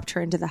he dropped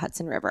her into the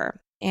Hudson River,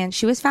 and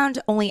she was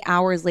found only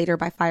hours later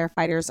by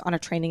firefighters on a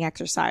training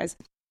exercise.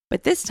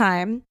 But this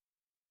time,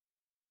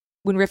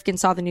 when Rifkin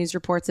saw the news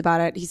reports about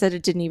it, he said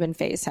it didn't even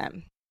faze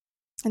him.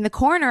 And the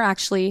coroner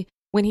actually,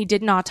 when he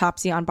did an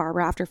autopsy on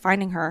Barbara after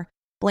finding her,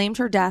 blamed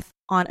her death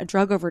on a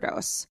drug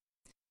overdose.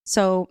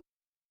 So,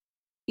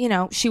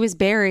 she was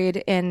buried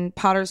in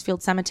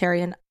Pottersfield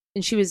Cemetery and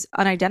she was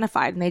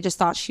unidentified, and they just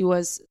thought she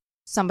was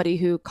somebody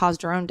who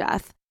caused her own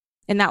death.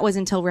 And that was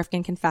until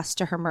Rifkin confessed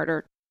to her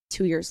murder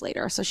 2 years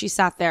later. So she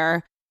sat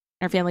there,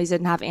 and her family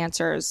didn't have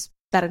answers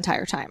that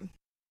entire time.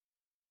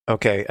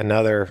 Okay,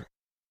 another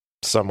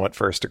somewhat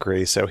first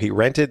degree. So he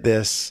rented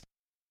this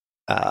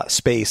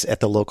space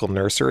at the local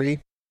nursery.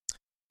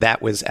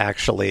 That was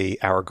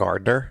actually our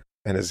gardener,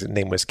 and his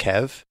name was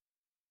Kev.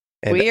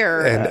 And,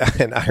 Weird.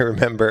 And I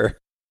remember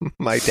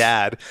my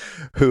dad,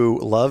 who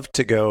loved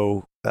to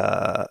go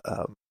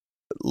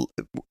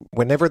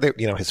whenever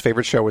his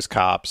favorite show was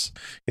Cops.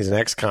 He's an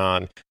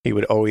ex-con. He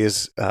would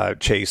always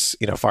chase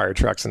fire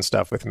trucks and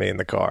stuff with me in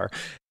the car.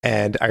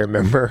 And I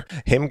remember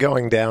him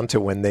going down to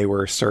when they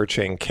were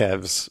searching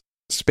Kev's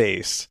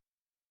space,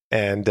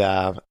 and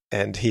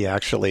he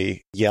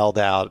actually yelled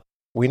out,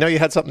 We know you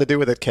had something to do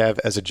with it, Kev,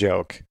 as a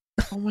joke.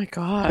 Oh my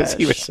god. Because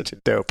he was such a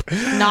dope.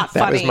 Not That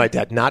funny. was my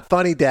dad. Not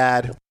funny,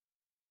 Dad.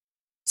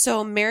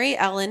 So Mary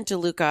Ellen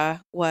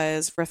DeLuca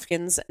was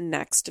Rifkin's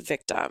next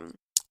victim.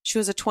 She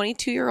was a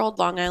 22-year-old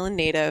Long Island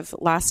native,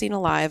 last seen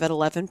alive at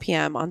 11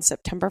 p.m. on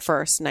September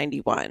 1st,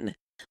 91,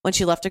 when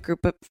she left a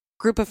group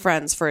of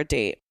friends for a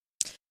date.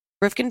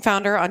 Rifkin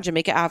found her on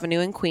Jamaica Avenue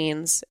in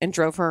Queens and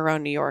drove her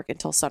around New York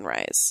until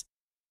sunrise.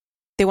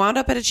 They wound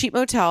up at a cheap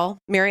motel.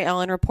 Mary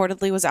Ellen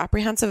reportedly was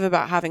apprehensive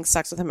about having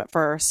sex with him at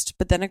first,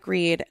 but then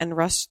agreed and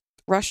rushed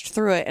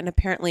through it and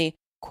apparently,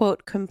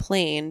 quote,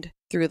 complained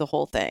through the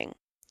whole thing.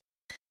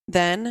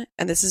 Then,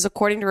 and this is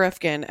according to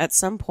Rifkin, at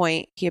some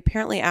point, he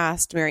apparently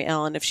asked Mary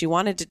Ellen if she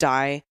wanted to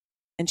die,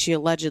 and she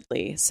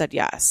allegedly said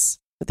yes.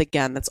 But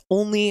again, that's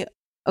only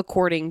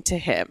according to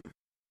him.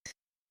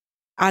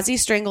 As he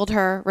strangled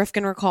her,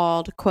 Rifkin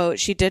recalled, quote,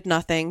 she did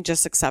nothing,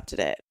 just accepted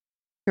it.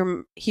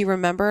 He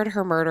remembered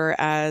her murder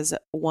as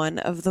one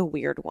of the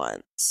weird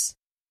ones.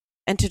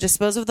 And to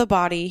dispose of the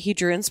body, he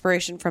drew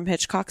inspiration from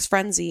Hitchcock's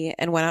Frenzy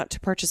and went out to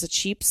purchase a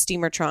cheap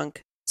steamer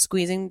trunk,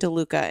 squeezing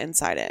DeLuca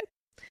inside it.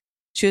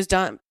 She was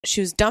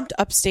dumped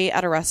upstate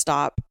at a rest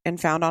stop and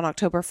found on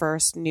October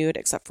 1st, nude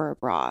except for a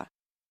bra.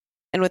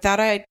 And without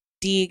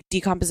ID,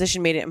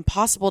 decomposition made it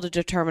impossible to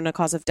determine a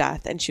cause of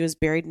death, and she was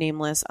buried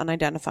nameless,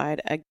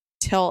 unidentified,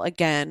 until,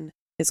 again,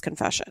 his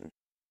confession.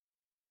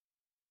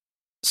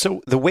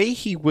 So the way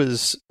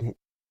he's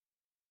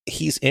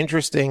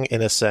interesting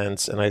in a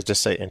sense, and I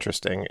just say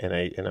interesting in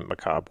a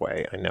macabre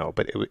way, I know,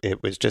 but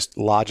it was just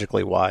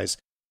logically wise.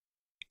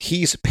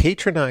 He's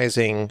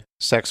patronizing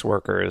sex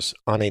workers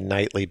on a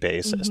nightly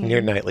basis, near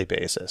nightly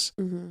basis,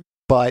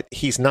 but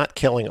he's not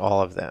killing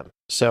all of them.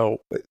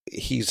 So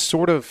he's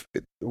sort of,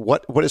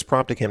 what is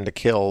prompting him to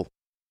kill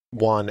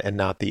one and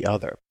not the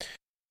other?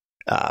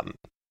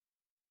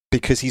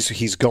 Because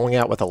he's going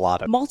out with a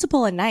lot of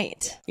multiple a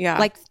night. Yeah.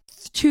 Like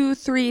 2,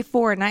 3,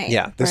 4 a night.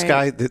 Yeah, this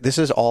guy, this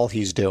is all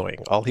he's doing,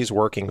 all he's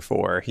working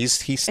for. He's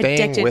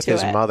staying Addicted with to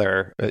his it.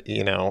 mother,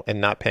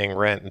 and not paying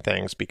rent and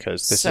things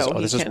because this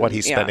is what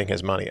he's spending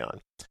his money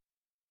on.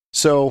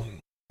 So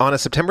on a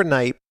September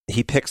night,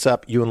 he picks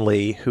up Yoon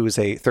Lee, who's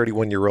a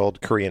 31-year-old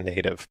Korean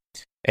native,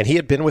 and he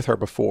had been with her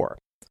before.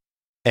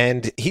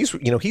 And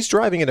he's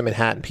driving into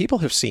Manhattan. People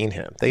have seen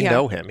him. They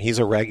know him. He's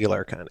a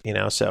regular kind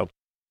of, so.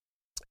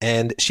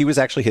 And she was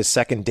actually his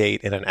second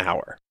date in an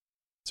hour.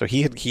 So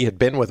he had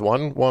been with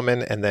one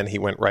woman, and then he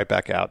went right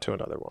back out to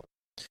another woman.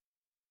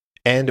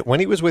 And when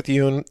he was with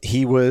Yoon,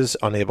 he was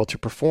unable to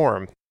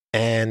perform.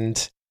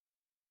 And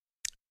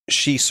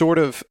she sort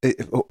of,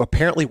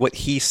 apparently what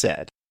he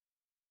said.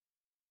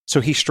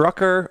 So he struck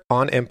her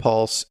on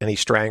impulse, and he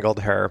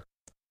strangled her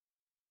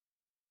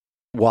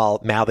while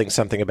mouthing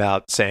something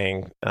about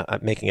saying,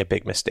 making a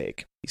big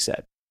mistake, he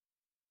said.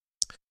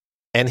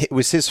 And it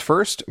was his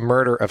first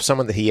murder of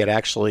someone that he had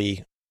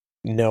actually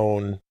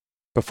known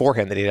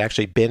beforehand, that he had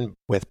actually been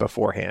with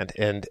beforehand.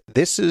 And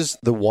this is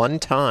the one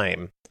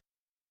time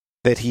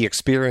that he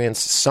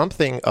experienced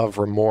something of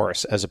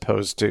remorse as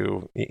opposed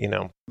to,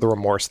 the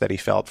remorse that he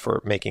felt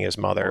for making his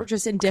mother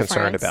just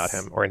concerned about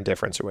him or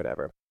indifference or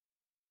whatever.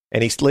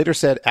 And he later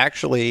said,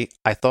 actually,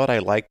 I thought I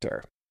liked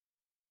her.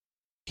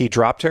 He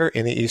dropped her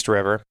in the East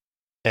River,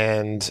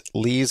 and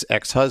Lee's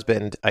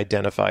ex-husband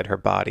identified her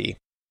body,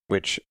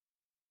 which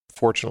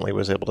fortunately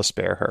was able to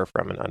spare her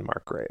from an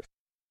unmarked grave.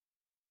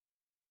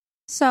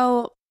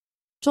 So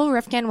Joel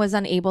Rifkin was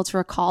unable to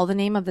recall the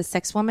name of the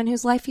sixth woman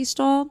whose life he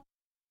stole.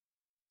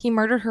 He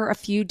murdered her a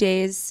few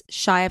days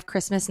shy of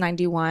Christmas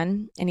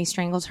 91, and he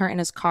strangled her in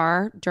his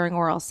car during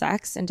oral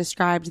sex and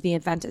described the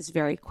event as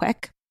very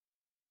quick.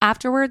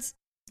 Afterwards,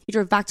 he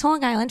drove back to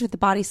Long Island with the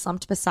body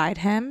slumped beside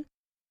him,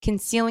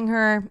 concealing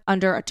her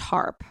under a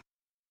tarp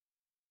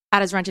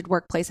at his rented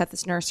workplace at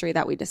this nursery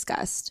that we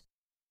discussed.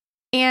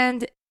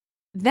 And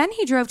then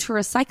he drove to a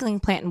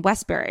recycling plant in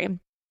Westbury,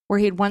 where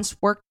he had once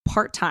worked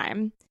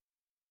part-time,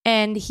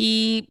 and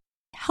he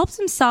helped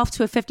himself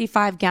to a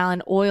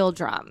 55-gallon oil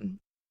drum.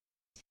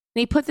 And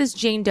he put this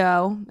Jane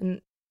Doe,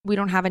 and we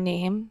don't have a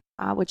name,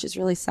 which is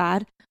really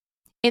sad,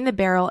 in the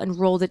barrel and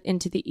rolled it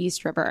into the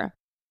East River.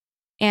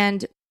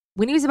 And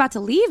when he was about to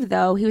leave,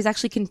 though, he was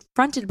actually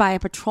confronted by a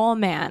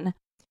patrolman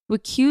who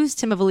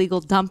accused him of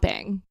illegal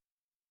dumping.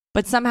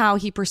 But somehow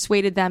he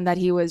persuaded them that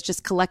he was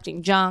just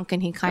collecting junk,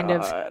 and he kind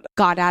of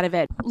got out of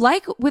it.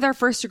 Like with our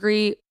first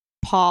degree,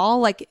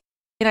 Paul,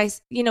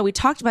 we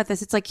talked about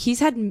this. It's like he's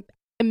had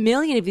a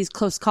million of these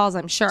close calls,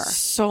 I'm sure.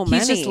 So many.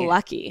 He's just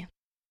lucky.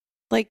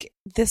 Like,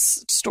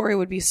 this story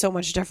would be so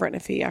much different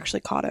if he actually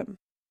caught him.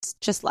 It's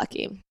just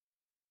lucky.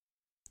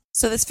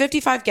 So this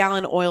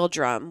 55-gallon oil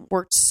drum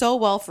worked so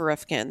well for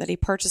Rifkin that he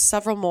purchased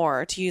several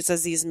more to use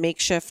as these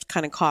makeshift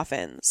kind of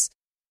coffins.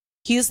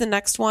 He used the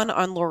next one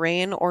on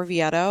Lorraine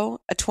Orvieto,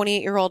 a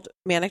 28-year-old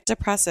manic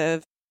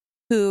depressive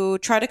who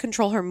tried to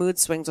control her mood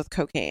swings with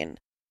cocaine.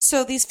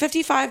 So these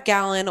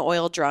 55-gallon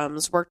oil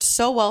drums worked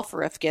so well for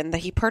Rifkin that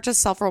he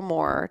purchased several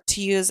more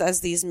to use as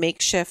these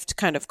makeshift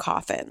kind of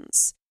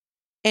coffins.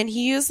 And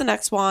he used the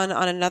next one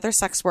on another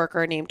sex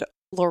worker named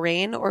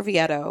Lorraine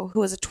Orvieto, who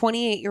was a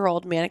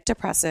 28-year-old manic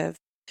depressive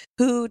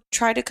who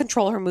tried to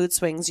control her mood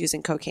swings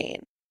using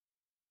cocaine.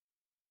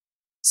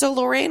 So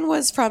Lorraine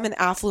was from an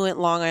affluent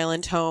Long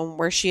Island home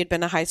where she had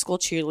been a high school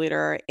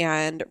cheerleader,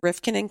 and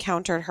Rifkin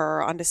encountered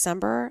her on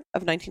December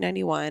of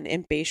 1991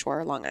 in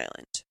Bayshore, Long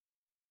Island.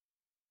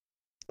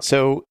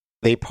 So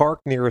they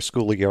park near a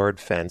schoolyard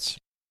fence,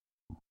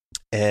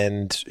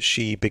 and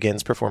she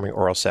begins performing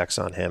oral sex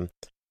on him.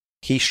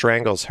 He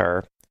strangles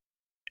her,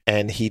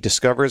 and he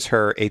discovers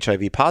her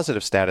HIV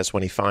positive status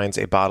when he finds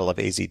a bottle of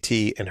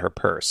AZT in her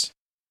purse.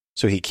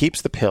 So he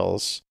keeps the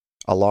pills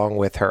along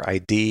with her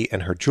ID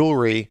and her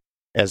jewelry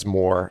as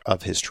more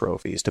of his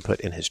trophies to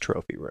put in his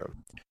trophy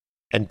room.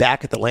 And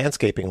back at the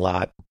landscaping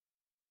lot,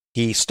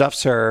 he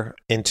stuffs her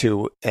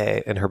into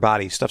her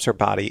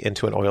body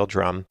into an oil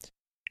drum,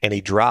 and he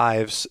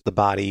drives the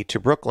body to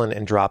Brooklyn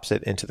and drops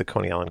it into the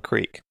Coney Island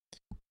Creek.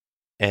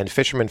 And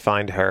fishermen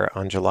find her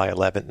on July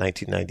 11th,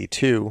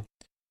 1992,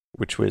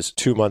 which was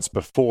 2 months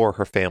before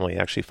her family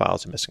actually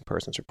files a missing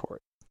persons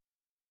report.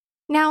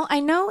 Now, I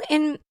know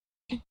in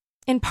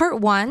part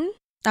 1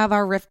 of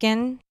our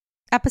Rifkin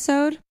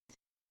episode,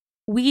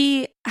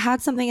 we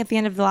had something at the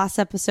end of the last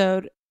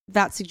episode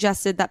that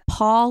suggested that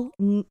Paul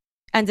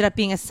ended up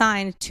being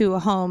assigned to a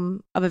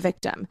home of a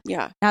victim.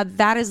 Yeah. Now,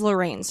 that is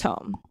Lorraine's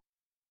home,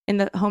 in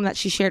the home that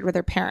she shared with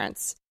her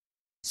parents.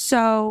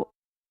 So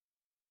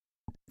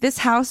this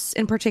house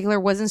in particular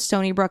was in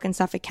Stony Brook in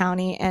Suffolk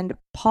County, and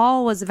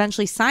Paul was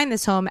eventually assigned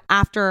this home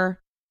after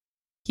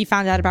he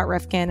found out about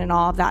Rifkin and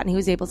all of that, and he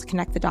was able to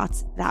connect the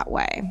dots that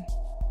way.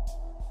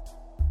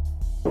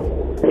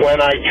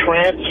 When I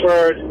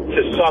transferred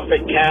to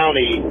Suffolk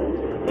County,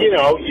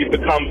 you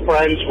become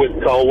friends with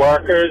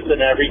coworkers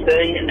and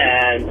everything,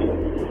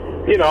 and,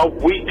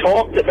 we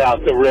talked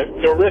about the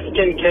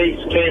Rifkin case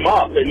came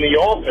up in the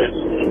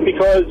office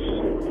because,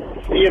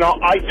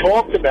 I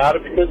talked about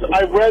it because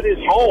I read his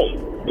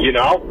home,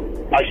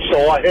 I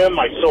saw him,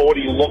 I saw what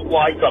he looked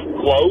like up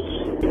close.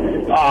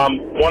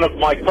 One of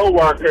my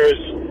coworkers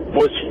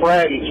was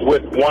friends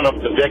with one of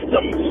the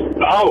victims.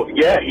 Oh,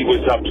 yeah, he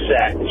was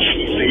upset.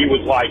 He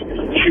was like,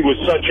 she was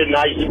such a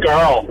nice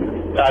girl.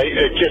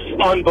 Just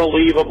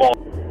unbelievable.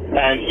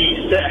 And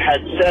he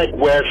had said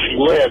where she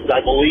lived.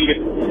 I believe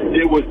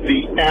it was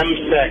the M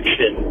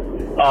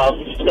section of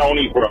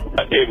Stony Brook.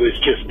 It was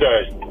just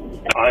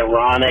an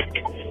ironic,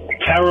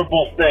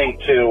 terrible thing,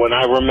 too. And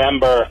I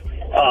remember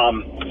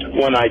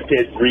when I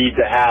did read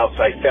the house,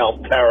 I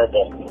felt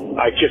terrible.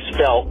 I just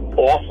felt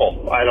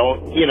awful.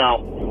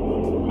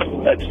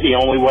 That's the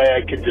only way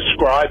I could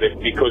describe it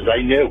because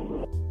I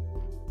knew.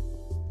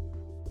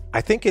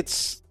 I think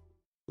it's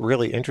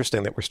really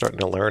interesting that we're starting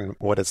to learn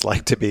what it's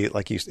like to be,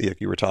 like you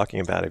were talking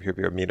about, if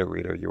you're a meter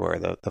reader, you are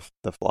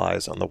the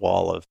flies on the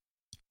wall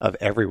of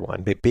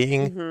everyone. But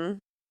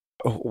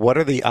what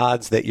are the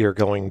odds that you're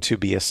going to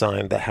be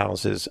assigned the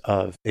houses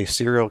of a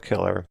serial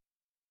killer,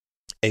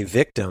 a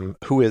victim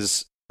who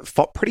is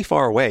pretty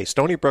far away?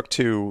 Stony Brook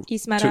to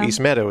East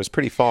Meadow is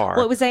pretty far.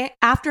 Well, it was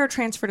after a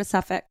transfer to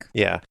Suffolk.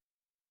 Yeah.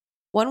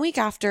 1 week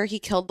after he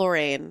killed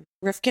Lorraine,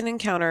 Rifkin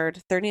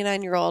encountered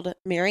 39-year-old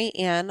Mary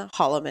Ann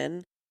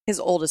Holloman,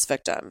 his oldest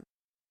victim.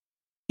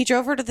 He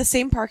drove her to the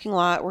same parking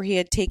lot where he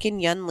had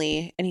taken Yun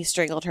Lee, and he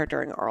strangled her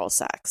during oral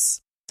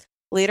sex.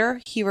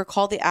 Later, he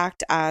recalled the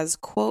act as,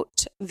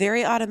 quote,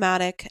 very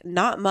automatic,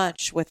 not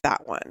much with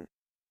that one.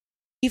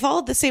 He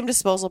followed the same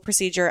disposal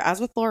procedure as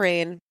with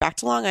Lorraine, back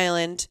to Long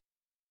Island,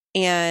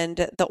 and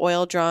the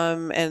oil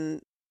drum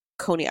and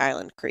Coney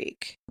Island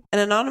Creek. An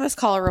anonymous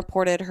caller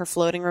reported her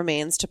floating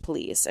remains to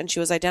police, and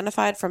she was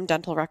identified from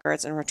dental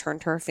records and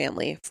returned to her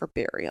family for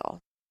burial.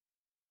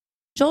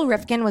 Joel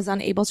Rifkin was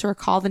unable to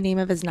recall the name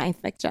of his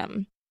ninth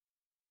victim,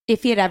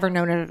 if he had ever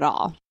known it at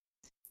all.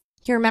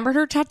 He remembered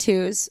her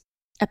tattoos,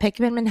 a pic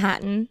in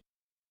Manhattan,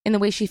 and the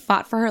way she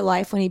fought for her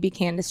life when he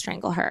began to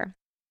strangle her.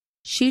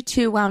 She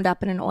too wound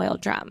up in an oil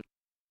drum,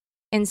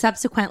 and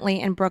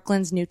subsequently in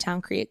Brooklyn's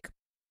Newtown Creek,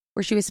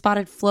 where she was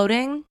spotted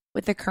floating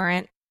with the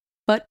current,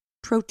 but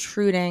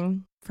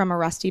protruding from a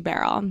rusty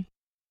barrel.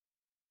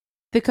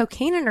 The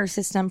cocaine in her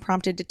system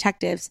prompted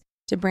detectives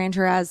to brand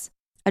her as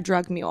a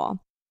drug mule,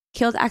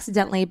 killed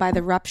accidentally by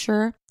the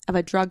rupture of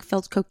a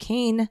drug-filled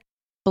cocaine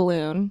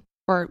balloon,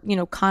 or,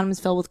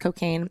 condoms filled with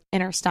cocaine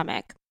in her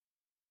stomach.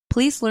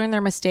 Police learned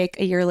their mistake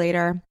a year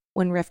later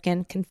when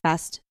Rifkin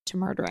confessed to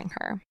murdering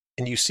her.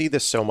 And you see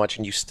this so much,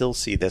 and you still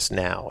see this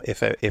now.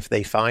 If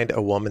they find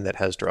a woman that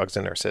has drugs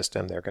in her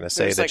system, they're going to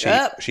say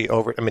that she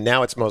over. I mean,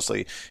 now it's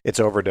mostly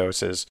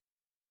overdoses.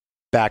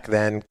 Back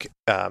then,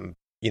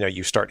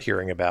 you start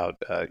hearing about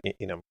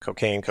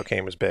cocaine.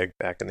 Cocaine was big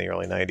back in the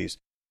early 90s.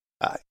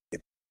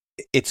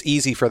 It's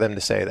easy for them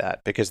to say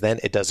that because then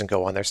it doesn't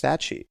go on their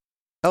stat sheet.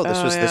 Oh,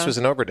 this was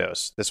an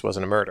overdose. This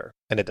wasn't a murder,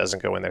 and it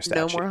doesn't go in their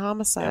stat sheet. No more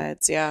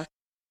homicides. Yeah.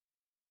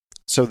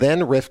 So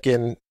then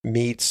Rifkin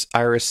meets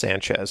Iris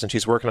Sanchez, and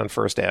she's working on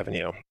First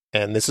Avenue,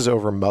 and this is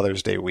over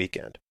Mother's Day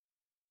weekend.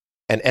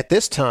 And at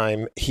this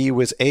time, he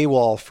was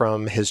AWOL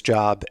from his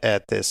job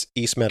at this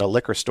East Meadow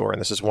liquor store,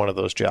 and this is one of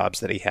those jobs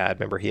that he had.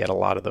 Remember, he had a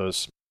lot of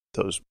those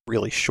those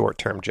really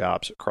short-term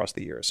jobs across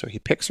the years. So he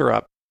picks her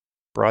up,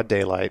 broad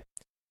daylight,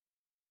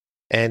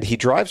 and he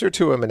drives her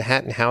to a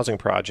Manhattan housing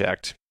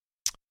project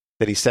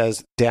that he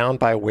says down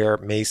by where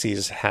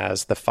Macy's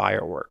has the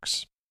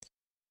fireworks.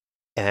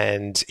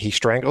 And he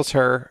strangles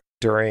her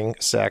during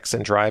sex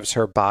and drives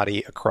her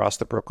body across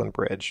the Brooklyn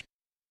Bridge.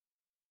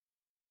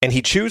 And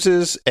he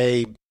chooses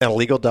an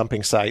illegal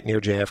dumping site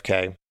near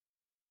JFK,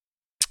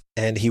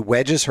 and he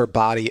wedges her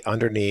body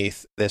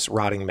underneath this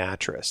rotting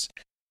mattress.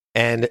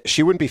 And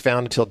she wouldn't be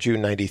found until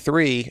June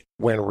 93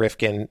 when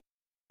Rifkin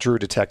drew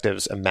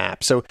detectives a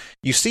map. So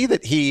you see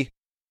that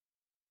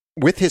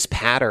with his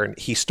pattern,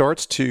 he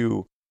starts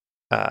to,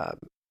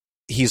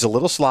 he's a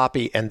little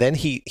sloppy, and then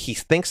he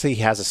thinks he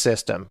has a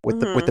system with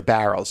the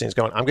barrels. And he's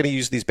going, I'm going to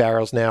use these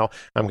barrels now.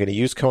 I'm going to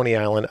use Coney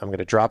Island. I'm going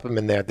to drop them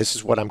in there. This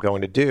is what I'm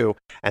going to do.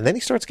 And then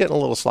he starts getting a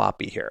little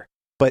sloppy here.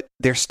 But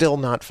they're still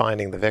not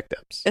finding the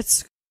victims.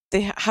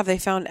 Have they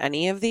found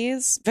any of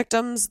these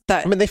victims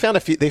that? I mean, they found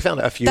a few. They found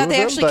a few that of they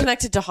them, actually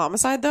connected to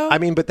homicide, though. I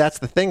mean, but that's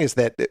the thing is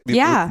that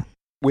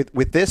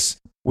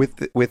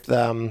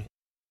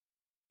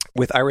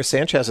with Iris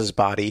Sanchez's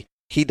body,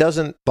 he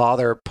doesn't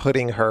bother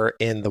putting her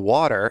in the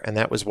water, and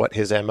that was what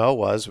his MO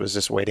was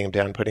just weighting him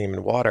down, putting him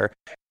in water,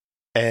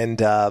 and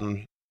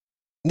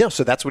no,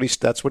 so that's what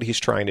he's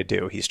trying to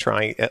do. He's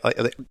trying.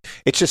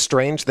 It's just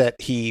strange that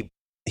he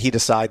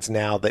decides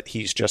now that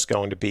he's just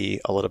going to be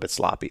a little bit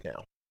sloppy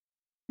now.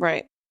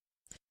 Right.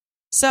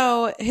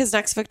 So his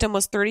next victim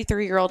was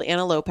 33-year-old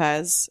Anna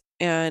Lopez,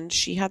 and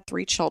she had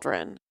 3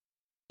 children.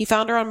 He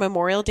found her on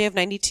Memorial Day of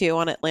 92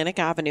 on Atlantic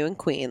Avenue in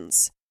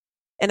Queens.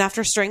 And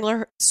after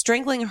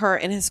strangling her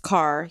in his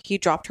car, he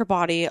dropped her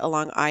body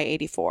along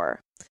I-84.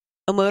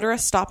 A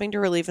motorist stopping to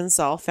relieve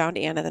himself found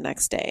Anna the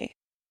next day.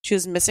 She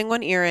was missing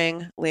one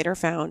earring, later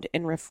found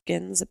in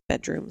Rifkin's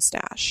bedroom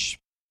stash.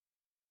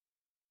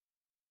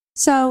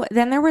 So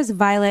then there was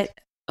Violet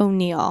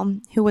O'Neill,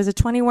 who was a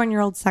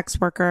 21-year-old sex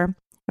worker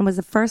and was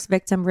the first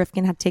victim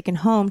Rifkin had taken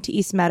home to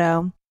East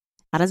Meadow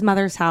at his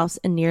mother's house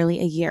in nearly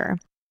a year.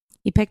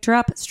 He picked her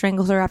up,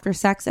 strangled her after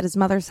sex at his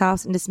mother's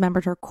house, and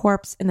dismembered her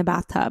corpse in the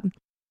bathtub.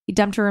 He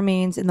dumped her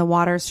remains in the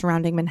waters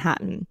surrounding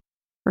Manhattan.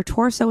 Her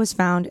torso was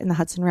found in the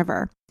Hudson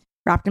River,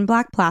 wrapped in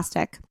black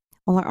plastic,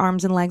 while her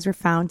arms and legs were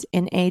found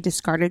in a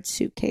discarded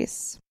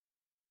suitcase.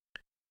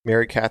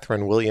 Mary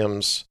Catherine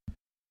Williams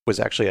was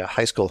actually a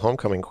high school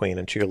homecoming queen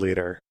and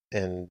cheerleader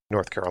in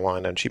North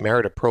Carolina, and she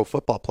married a pro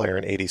football player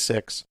in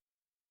 86.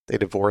 They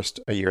divorced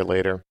a year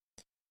later.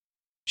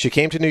 She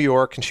came to New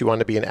York and she wanted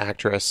to be an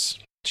actress.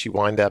 She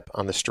wound up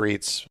on the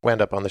streets.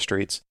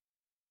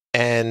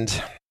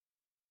 And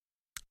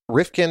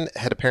Rifkin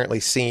had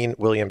apparently seen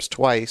Williams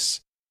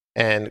twice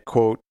and,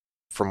 quote,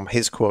 from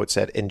his quote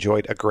said,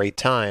 enjoyed a great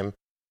time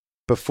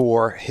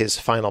before his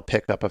final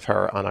pickup of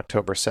her on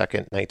October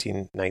 2nd,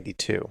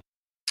 1992.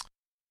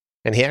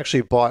 And he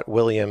actually bought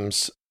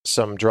Williams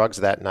some drugs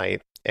that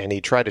night, and he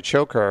tried to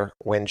choke her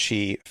when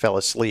she fell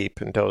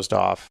asleep and dozed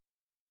off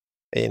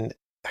in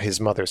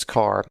his mother's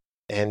car.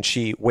 And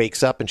she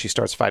wakes up and she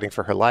starts fighting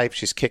for her life.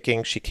 She's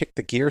kicking. She kicked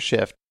the gear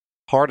shift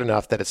hard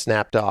enough that it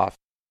snapped off.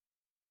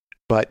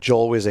 But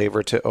Joel was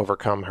able to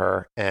overcome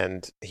her,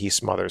 and he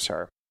smothers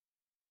her.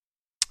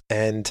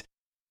 And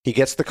he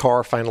gets the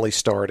car finally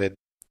started,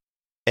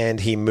 and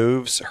he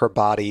moves her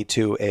body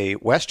to a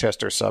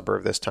Westchester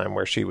suburb this time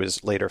where she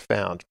was later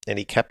found. And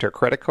he kept her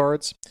credit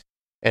cards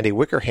and a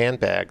wicker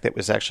handbag that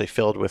was actually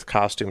filled with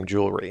costume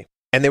jewelry.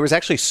 And there was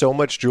actually so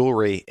much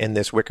jewelry in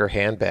this wicker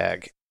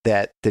handbag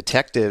that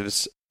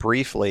detectives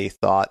briefly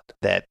thought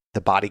that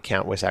the body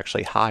count was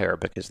actually higher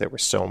because there were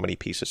so many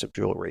pieces of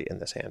jewelry in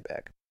this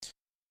handbag.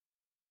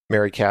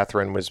 Mary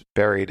Catherine was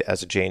buried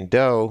as a Jane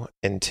Doe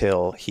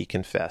until he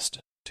confessed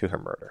to her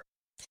murder.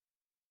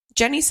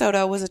 Jenny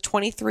Soto was a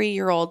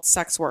 23-year-old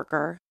sex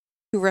worker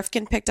who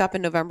Rifkin picked up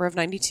in November of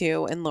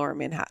 92 in Lower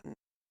Manhattan.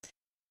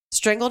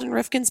 Strangled in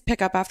Rifkin's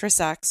pickup after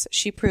sex,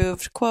 she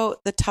proved, quote,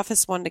 the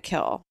toughest one to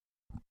kill,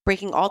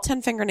 breaking all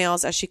 10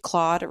 fingernails as she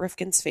clawed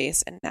Rifkin's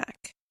face and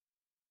neck.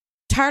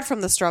 Tired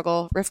from the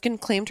struggle, Rifkin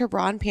claimed her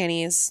bra and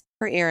panties,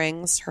 her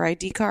earrings, her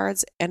ID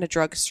cards, and a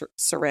drug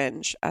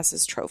syringe as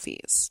his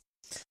trophies.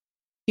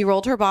 He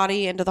rolled her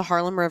body into the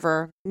Harlem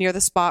River near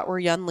the spot where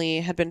Yun Lee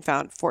had been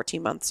found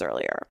 14 months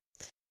earlier.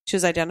 She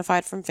was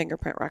identified from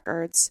fingerprint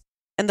records,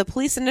 and the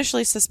police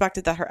initially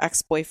suspected that her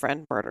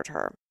ex-boyfriend murdered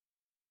her.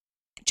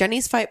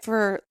 Jenny's fight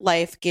for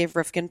life gave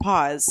Rifkin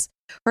pause.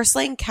 Her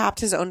slaying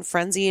capped his own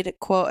frenzied,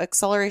 quote,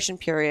 acceleration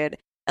period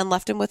and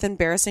left him with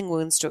embarrassing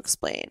wounds to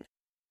explain.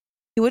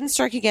 He wouldn't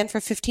strike again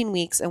for 15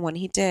 weeks, and when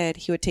he did,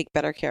 he would take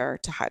better care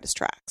to hide his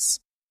tracks.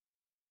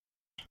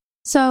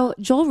 So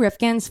Joel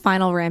Rifkin's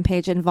final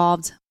rampage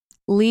involved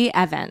Lee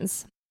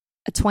Evans,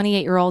 a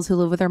 28-year-old who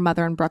lived with her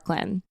mother in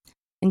Brooklyn.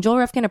 And Joel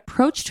Rifkin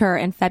approached her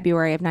in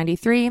February of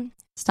 93,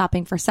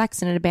 stopping for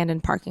sex in an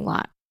abandoned parking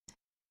lot.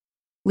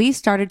 Lee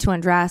started to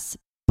undress,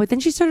 but then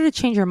she started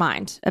to change her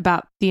mind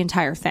about the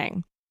entire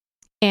thing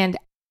and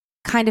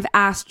kind of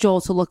asked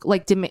Joel to look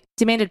like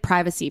demanded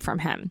privacy from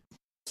him.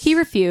 He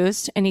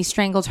refused, and he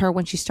strangled her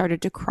when she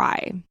started to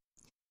cry.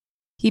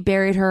 He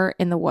buried her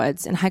in the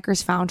woods, and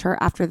hikers found her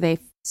after they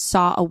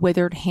saw a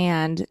withered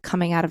hand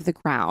coming out of the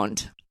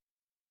ground.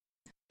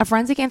 A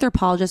forensic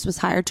anthropologist was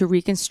hired to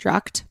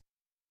reconstruct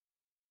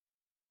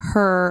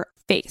her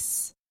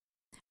face,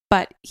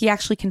 but he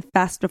actually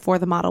confessed before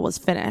the model was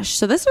finished.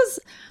 So this was,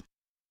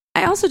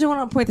 I also do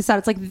want to point this out.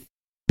 It's like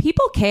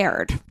people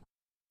cared.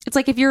 It's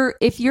like if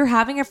you're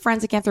having a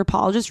forensic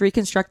anthropologist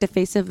reconstruct the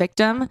face of a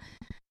victim,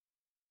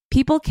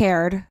 people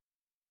cared,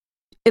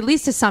 at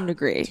least to some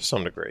degree. To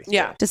some degree.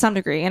 Yeah. To some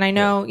degree. And I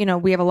know,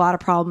 we have a lot of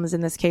problems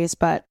in this case,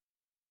 but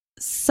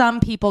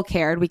some people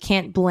cared. We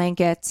can't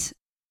blanket,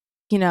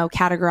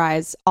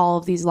 categorize all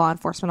of these law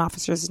enforcement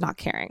officers as not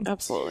caring.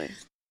 Absolutely.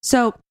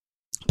 So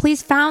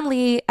police found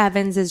Lee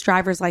Evans'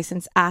 driver's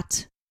license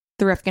at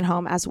the Rifkin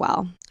home as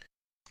well.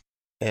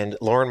 And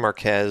Lauren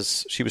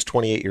Marquez, she was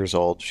 28 years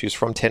old. She was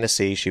from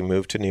Tennessee. She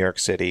moved to New York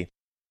City.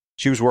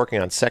 She was working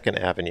on 2nd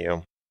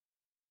Avenue.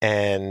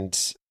 And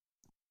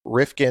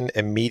Rifkin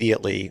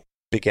immediately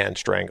began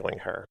strangling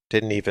her.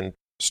 Didn't even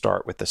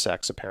start with the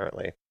sex,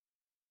 apparently.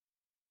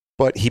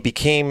 But he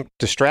became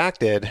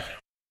distracted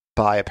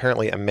by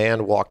apparently a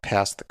man walked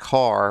past the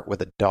car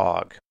with a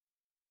dog.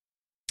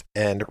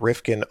 And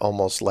Rifkin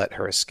almost let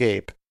her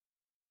escape.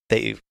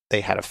 They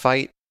had a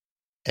fight.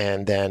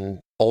 And then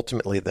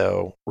ultimately,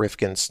 though,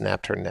 Rifkin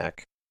snapped her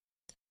neck.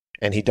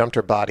 And he dumped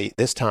her body,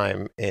 this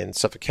time in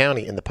Suffolk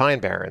County in the Pine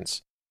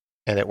Barrens.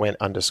 And it went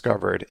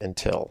undiscovered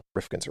until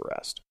Rifkin's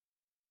arrest.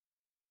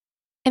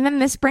 And then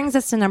this brings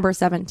us to number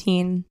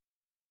 17,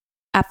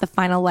 at the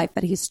final life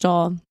that he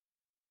stole.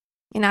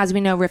 And as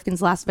we know,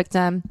 Rifkin's last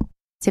victim,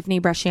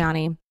 Tiffany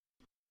Bresciani,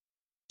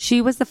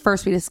 she was the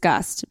first we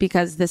discussed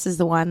because this is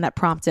the one that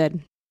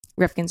prompted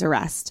Rifkin's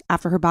arrest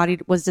after her body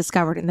was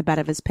discovered in the bed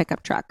of his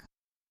pickup truck.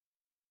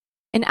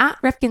 And at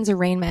Rifkin's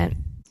arraignment,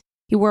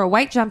 he wore a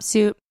white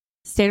jumpsuit,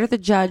 stared at the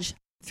judge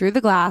through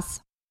the glass,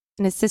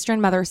 and his sister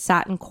and mother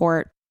sat in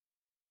court,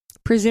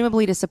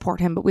 presumably to support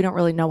him, but we don't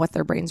really know what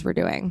their brains were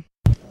doing.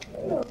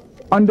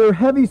 Under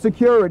heavy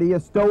security, a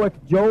stoic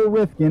Joel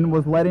Rifkin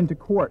was led into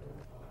court,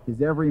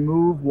 his every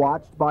move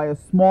watched by a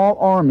small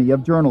army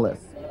of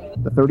journalists.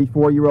 The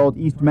 34-year-old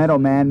East Meadow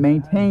man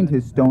maintained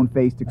his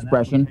stone-faced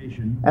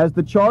expression as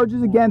the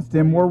charges against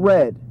him were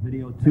read.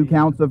 2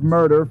 counts of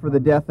murder for the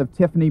death of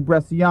Tiffany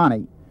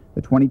Bresciani,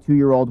 the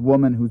 22-year-old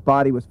woman whose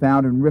body was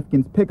found in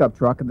Rifkin's pickup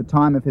truck at the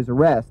time of his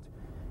arrest,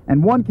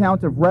 and 1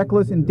 count of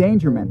reckless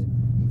endangerment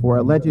for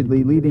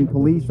allegedly leading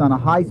police on a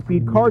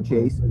high-speed car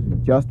chase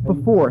just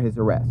before his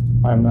arrest.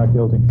 I am not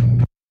guilty.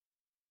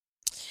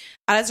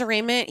 At his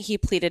arraignment, he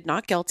pleaded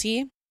not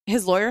guilty.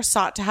 His lawyer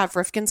sought to have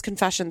Rifkin's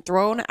confession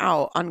thrown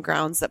out on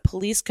grounds that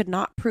police could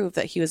not prove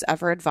that he was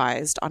ever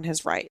advised on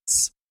his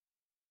rights.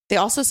 They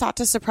also sought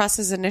to suppress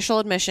his initial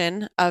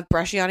admission of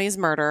Bresciani's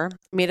murder,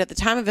 made at the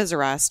time of his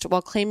arrest,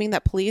 while claiming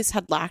that police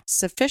had lacked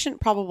sufficient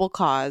probable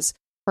cause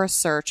for a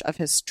search of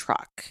his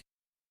truck.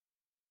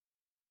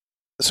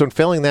 So in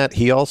failing that,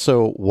 he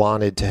also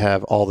wanted to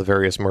have all the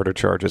various murder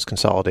charges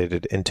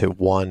consolidated into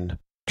one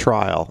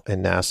trial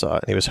in Nassau.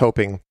 And he was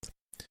hoping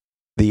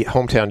the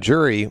hometown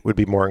jury would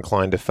be more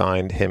inclined to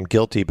find him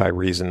guilty by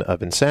reason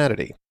of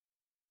insanity.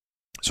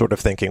 Sort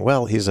of thinking,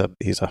 well, he's a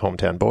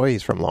hometown boy.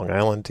 He's from Long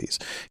Island.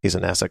 He's a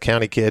Nassau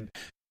County kid.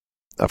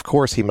 Of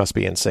course, he must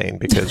be insane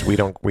because we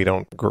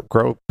don't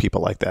grow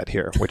people like that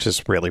here, which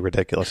is really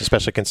ridiculous,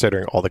 especially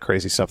considering all the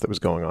crazy stuff that was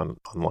going on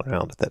Long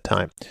Island at that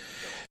time.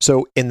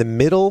 So in the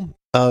middle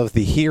of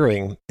the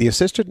hearing, the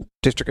assistant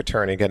district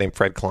attorney, a guy named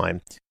Fred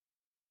Klein,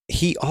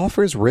 he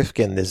offers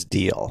Rifkin this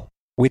deal,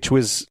 which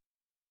was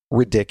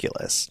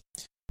ridiculous.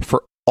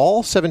 For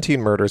all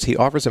 17 murders, he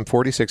offers him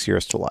 46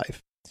 years to life.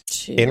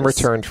 Jeez. In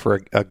return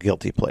for a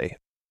guilty plea.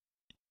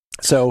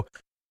 So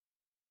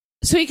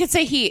you could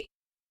say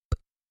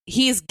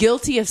he's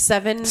guilty of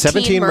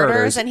 17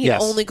 murders and he'd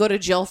only go to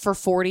jail for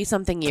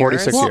 40-something years.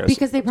 46 well, years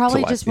because they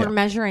probably just were yeah.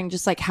 measuring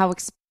just like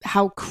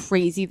how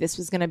crazy this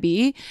was going to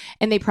be.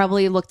 And they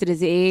probably looked at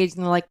his age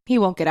and they're like, he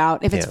won't get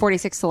out if it's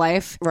 46 to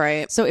life.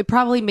 Right. So it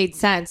probably made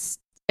sense.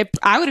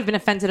 I would have been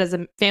offended as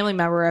a family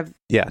member of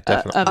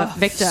definitely. Of a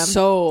victim.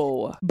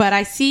 But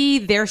I see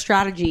their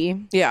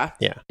strategy. Yeah.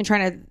 In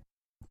trying to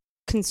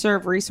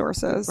conserve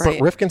resources. But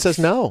Rifkin says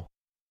no,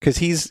 because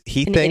he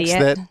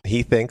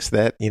thinks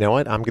that you know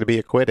what, I'm going to be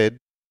acquitted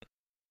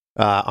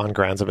on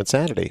grounds of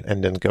insanity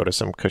and then go to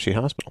some cushy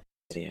hospital.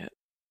 Idiot.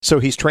 So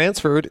he's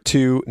transferred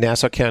to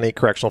Nassau County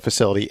Correctional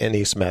Facility in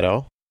East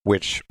Meadow,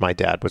 which my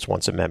dad was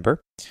once a member.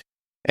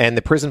 And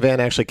the prison van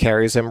actually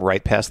carries him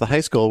right past the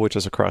high school, which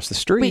is across the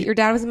street. Wait, your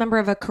dad was a member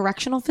of a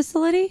correctional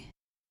facility?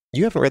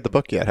 You haven't read the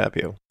book yet, have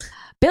you?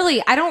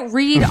 Billy, I don't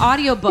read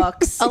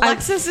audiobooks.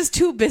 Alexis is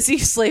too busy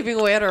slaving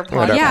away at our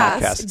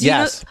podcast.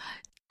 Yes.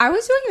 I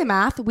was doing the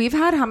math. We've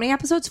had how many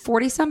episodes?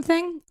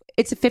 40-something?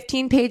 It's a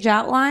 15-page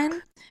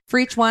outline for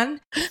each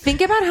one.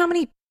 Think about how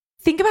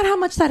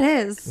much that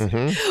is.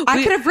 Mm-hmm.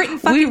 I could have written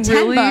fucking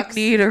 10 books.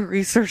 We really need a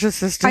research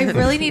assistant. I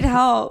really need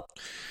help.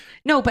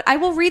 No, but I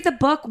will read the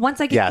book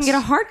once I can get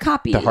a hard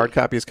copy. The hard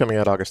copy is coming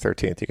out August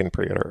 13th. You can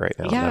pre-order it right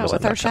now. Yeah,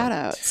 with our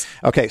shout-outs.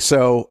 Okay,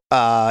 so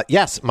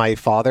yes, my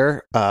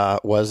father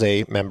was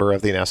a member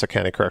of the Nassau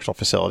County Correctional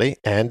Facility.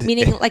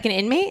 Meaning like an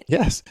inmate?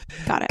 Yes.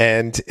 Got it.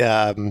 And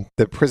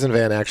the prison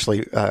van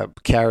actually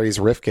carries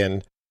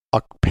Rifkin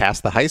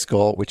past the high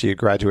school, which he had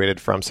graduated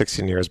from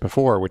 16 years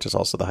before, which is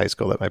also the high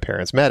school that my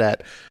parents met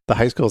at. The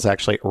high school is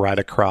actually right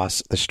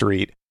across the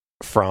street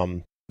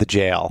from the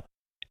jail.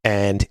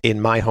 And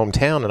in my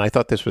hometown, and I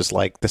thought this was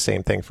like the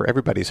same thing for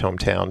everybody's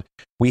hometown,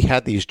 we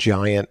had these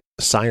giant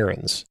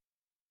sirens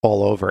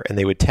all over, and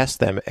they would test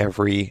them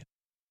every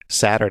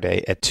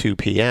Saturday at 2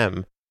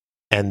 p.m.,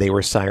 and they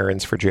were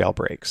sirens for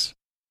jailbreaks.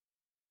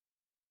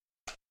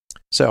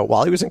 So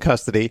while he was in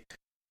custody,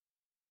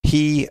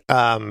 he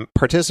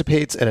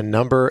participates in a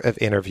number of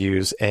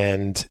interviews,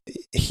 and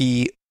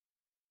he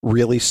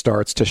really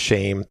starts to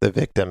shame the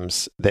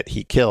victims that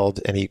he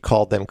killed, and he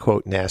called them,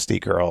 quote, nasty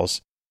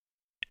girls.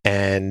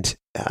 And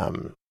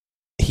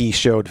he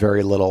showed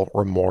very little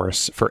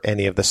remorse for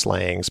any of the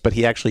slayings, but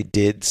he actually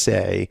did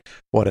say,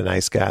 what a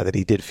nice guy, that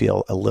he did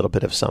feel a little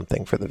bit of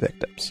something for the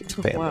victims'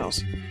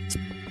 families.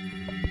 Wow.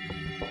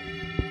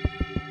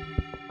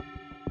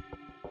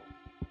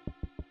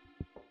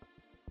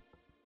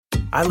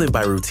 I live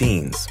by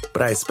routines,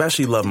 but I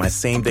especially love my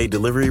same-day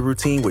delivery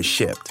routine with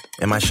Shipt.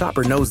 And my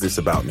shopper knows this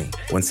about me.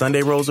 When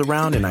Sunday rolls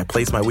around and I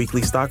place my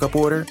weekly stock-up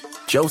order,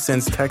 Joe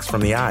sends texts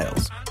from the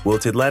aisles.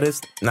 Wilted lettuce?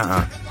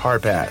 Nuh-uh.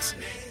 Hard pass.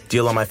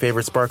 Deal on my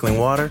favorite sparkling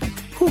water?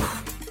 Whew.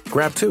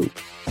 Grab two.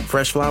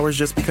 Fresh flowers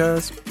just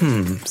because?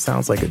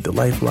 Sounds like a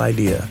delightful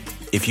idea.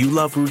 If you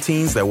love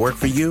routines that work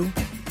for you,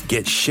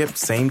 get Shipt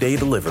same-day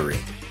delivery.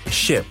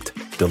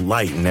 Shipt.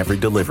 Delight in every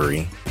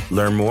delivery.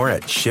 Learn more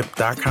at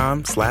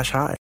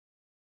shipt.com/hi.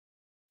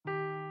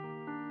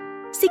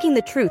 Seeking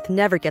the truth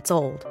never gets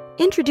old.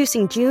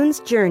 Introducing June's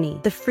Journey,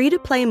 the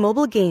free-to-play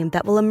mobile game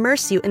that will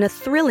immerse you in a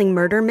thrilling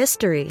murder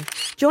mystery.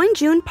 Join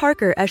June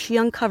Parker as she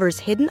uncovers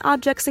hidden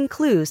objects and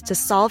clues to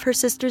solve her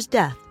sister's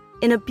death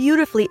in a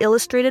beautifully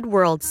illustrated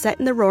world set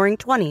in the Roaring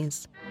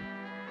 '20s.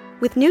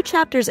 With new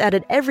chapters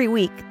added every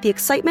week, the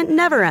excitement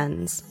never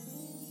ends.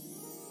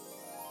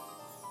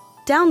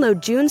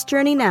 Download June's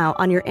Journey now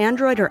on your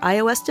Android or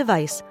iOS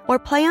device, or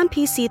play on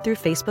PC through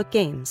Facebook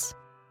Games.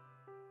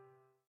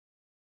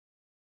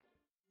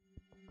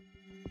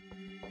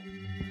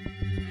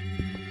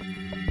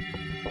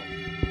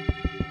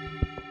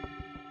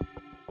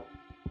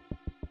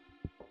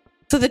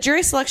 So the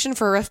jury selection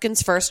for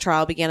Rifkin's first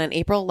trial began on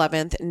April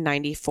 11th,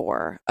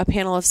 1994. A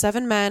panel of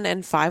 7 men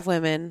and 5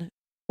 women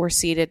were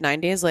seated 9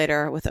 days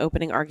later, with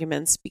opening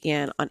arguments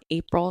began on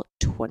April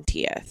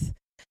 20th.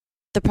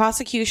 The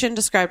prosecution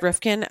described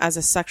Rifkin as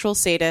a sexual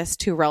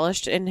sadist who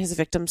relished in his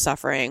victim's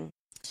suffering.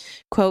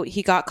 Quote,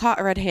 he got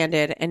caught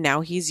red-handed, and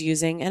now he's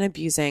using and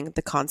abusing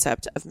the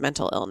concept of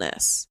mental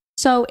illness.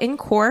 So in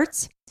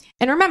court,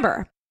 and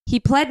remember, he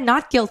pled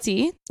not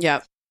guilty.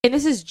 Yep. And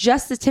this is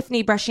just the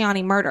Tiffany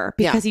Bresciani murder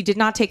because he did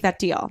not take that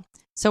deal.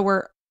 So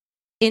we're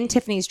in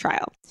Tiffany's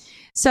trial.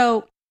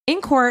 So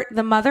in court,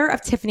 the mother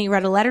of Tiffany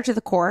read a letter to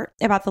the court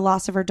about the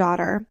loss of her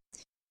daughter.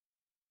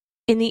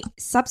 In the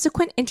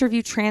subsequent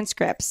interview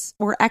transcripts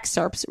or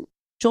excerpts,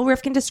 Joel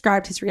Rifkin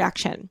described his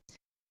reaction.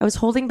 I was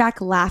holding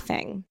back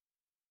laughing.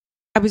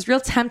 I was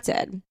real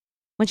tempted.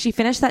 When she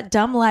finished that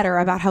dumb letter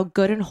about how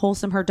good and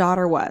wholesome her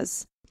daughter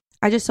was,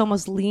 I just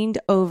almost leaned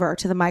over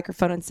to the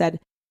microphone and said,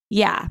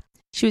 yeah,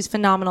 she was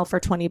phenomenal for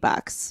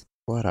 $20.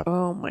 What up?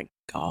 Oh my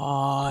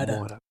God.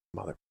 What a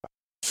motherfucker.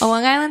 A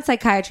Long Island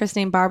psychiatrist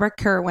named Barbara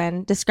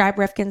Kerwin described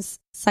Rifkin's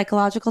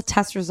psychological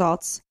test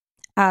results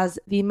as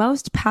the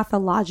most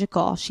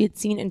pathological she had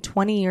seen in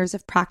 20 years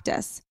of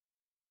practice.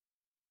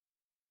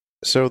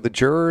 So the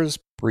jurors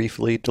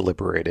briefly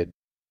deliberated,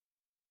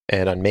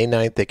 and on May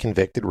 9th, they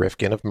convicted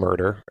Rifkin of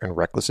murder and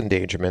reckless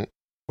endangerment,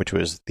 which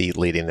was the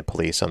leading the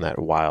police on that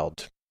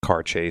wild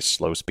car chase,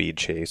 slow speed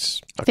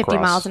chase. 50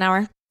 miles an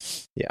hour.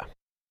 Yeah.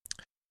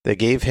 They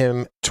gave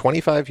him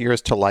 25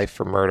 years to life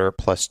for murder,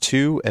 plus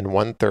 2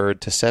 1/3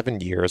 to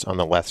 7 years on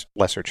the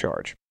lesser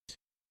charge.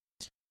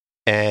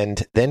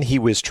 And then he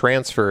was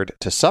transferred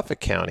to Suffolk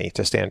County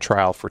to stand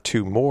trial for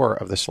 2 more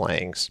of the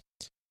slayings.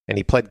 And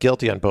he pled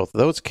guilty on both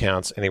those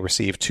counts, and he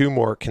received 2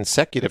 more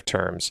consecutive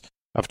terms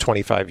of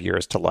 25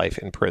 years to life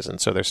in prison.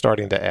 So they're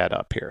starting to add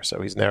up here.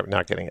 So he's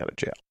not getting out of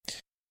jail.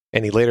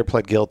 And he later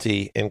pled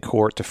guilty in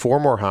court to 4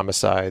 more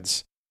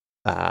homicides,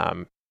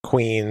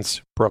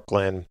 Queens,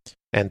 Brooklyn,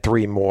 and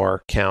 3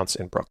 more counts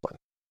in Brooklyn.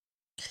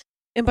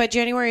 And by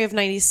January of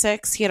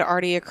 96, he had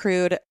already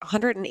accrued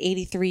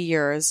 183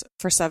 years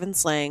for 7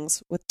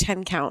 slayings, with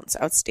 10 counts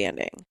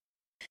outstanding.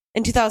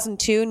 In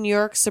 2002, New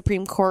York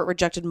Supreme Court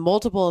rejected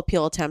multiple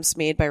appeal attempts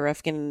made by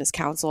Rifkin and his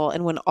counsel,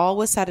 and when all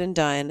was said and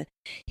done,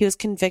 he was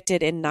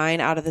convicted in 9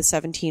 out of the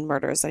 17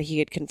 murders that he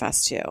had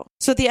confessed to.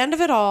 So at the end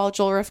of it all,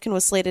 Joel Rifkin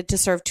was slated to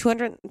serve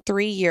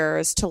 203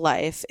 years to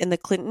life in the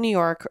Clinton, New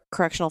York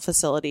Correctional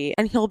Facility,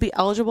 and he'll be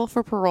eligible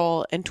for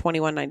parole in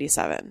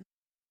 2197.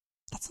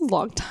 That's a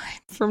long time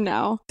from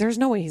now. There's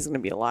no way he's going to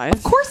be alive.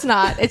 Of course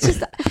not. It's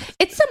just,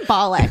 it's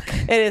symbolic.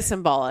 It is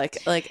symbolic.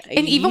 Like,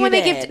 And even when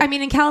they give,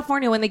 in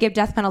California, when they give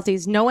death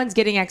penalties, no one's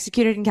getting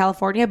executed in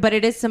California, but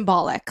it is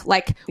symbolic.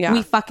 Like,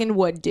 we fucking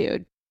would,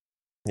 dude.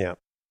 Yeah.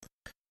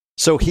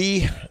 So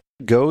he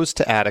goes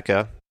to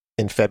Attica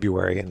in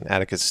February, in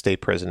Attica's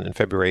state prison in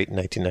February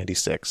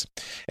 1996.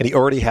 And he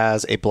already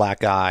has a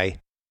black eye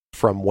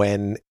from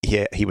when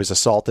he was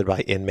assaulted by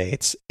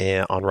inmates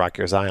on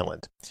Rikers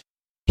Island.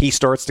 He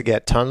starts to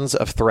get tons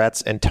of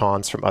threats and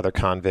taunts from other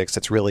convicts.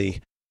 It's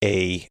really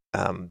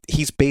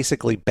he's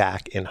basically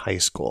back in high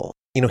school.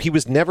 He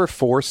was never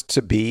forced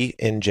to be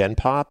in Gen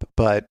Pop,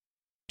 but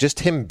just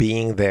him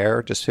being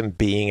there, just him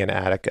being in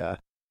Attica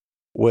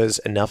was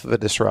enough of a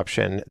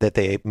disruption that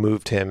they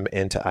moved him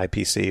into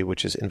IPC,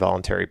 which is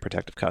involuntary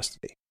protective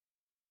custody.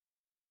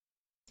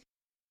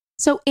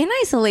 So in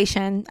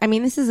isolation,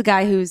 this is a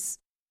guy who's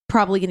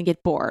probably going to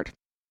get bored.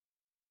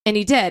 And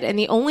he did. And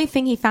the only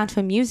thing he found to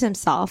amuse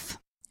himself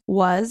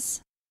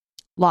was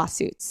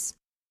lawsuits.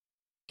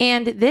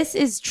 And this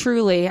is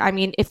truly,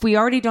 if we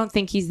already don't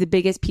think he's the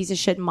biggest piece of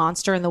shit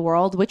monster in the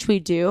world, which we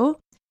do,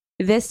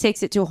 this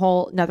takes it to a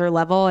whole nother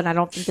level. And I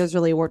don't think there's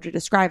really a word to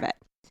describe it.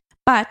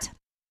 But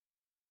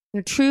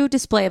a true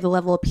display of the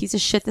level of piece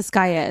of shit this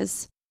guy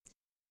is,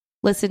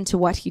 listen to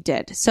what he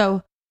did.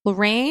 So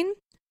Lorraine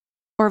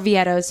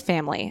Orvieto's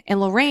family. And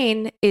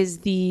Lorraine is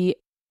the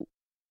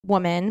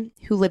woman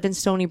who lived in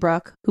Stony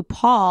Brook, who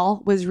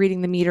Paul was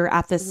reading the meter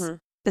at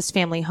this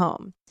family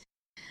home.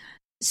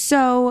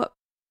 So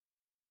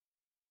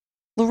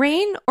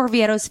Lorraine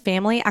Orvieto's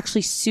family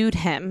actually sued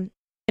him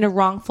in a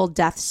wrongful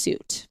death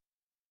suit.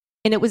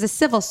 And it was a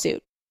civil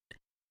suit.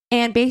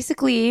 And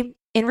basically,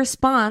 in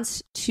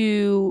response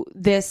to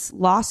this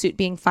lawsuit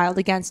being filed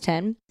against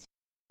him,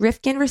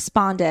 Rifkin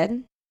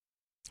responded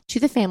to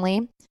the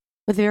family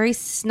with a very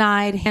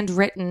snide,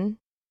 handwritten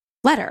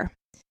letter,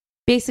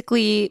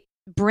 basically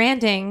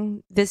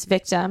branding this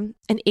victim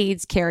an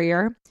AIDS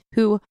carrier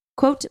who,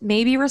 quote,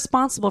 may be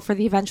responsible for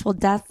the eventual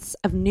deaths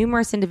of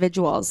numerous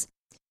individuals,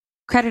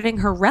 crediting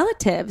her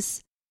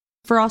relatives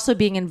for also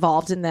being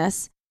involved in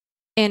this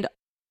and,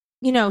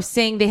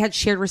 saying they had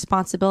shared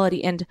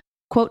responsibility and,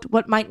 quote,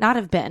 what might not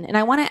have been. And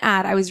I want to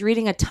add, I was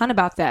reading a ton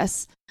about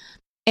this.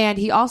 And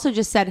he also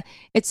just said,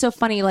 it's so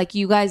funny, like,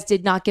 you guys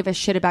did not give a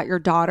shit about your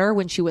daughter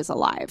when she was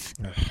alive.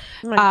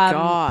 Oh my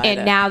God.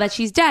 And now that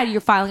she's dead, you're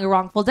filing a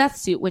wrongful death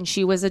suit when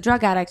she was a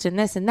drug addict and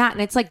this and that.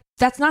 And it's like,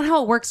 that's not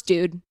how it works,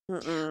 dude.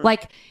 Mm-mm.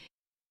 Like,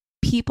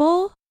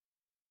 people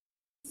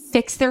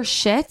fix their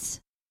shit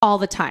all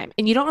the time.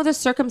 And you don't know the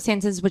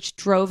circumstances which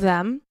drove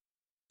them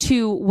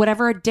to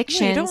whatever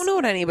addiction. You don't know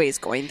what anybody's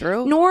going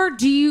through. Nor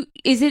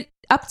is it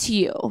up to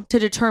you to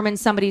determine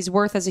somebody's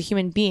worth as a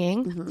human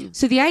being. Mm-hmm.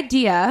 So the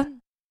idea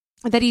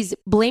that he's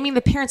blaming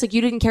the parents like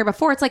you didn't care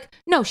before, it's like,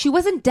 no, she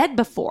wasn't dead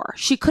before.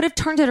 She could have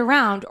turned it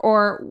around,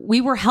 or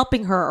we were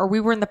helping her, or we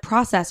were in the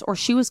process, or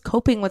she was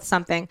coping with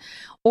something,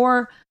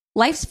 or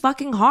life's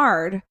fucking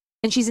hard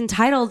and she's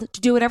entitled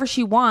to do whatever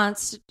she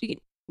wants.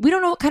 We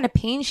don't know what kind of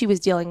pain she was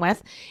dealing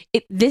with.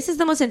 This is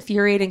the most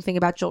infuriating thing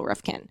about Joel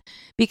Rifkin,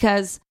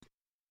 because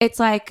it's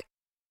like,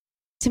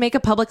 to make a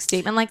public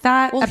statement like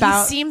that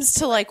he seems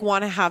to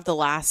want to have the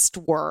last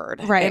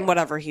word in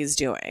whatever he's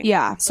doing.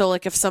 Yeah. So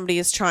if somebody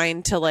is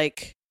trying to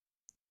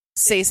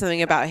say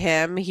something about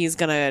him, he's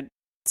gonna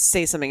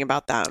say something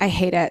about them. I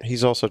hate it.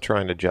 He's also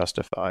trying to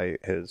justify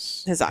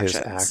his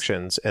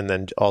actions, and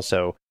then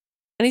also,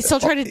 and he's still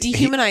trying to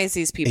dehumanize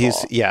these people.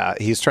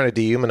 He's trying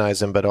to dehumanize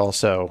them, but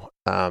also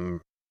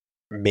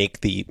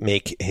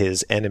make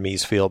his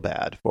enemies feel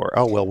bad for,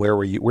 where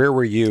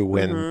were you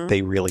when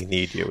they really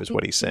need you, is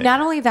what he's saying.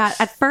 Not only that,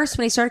 at first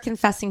when he started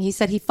confessing, he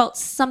said he felt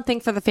something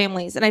for the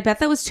families, and I bet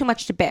that was too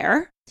much to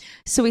bear,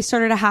 so he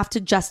started to have to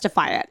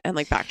justify it and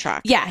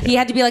backtrack. He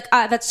had to be like,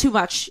 that's too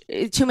much,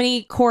 too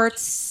many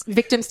courts,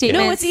 victim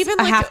statements. No, it's even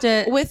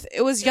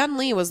it was Yun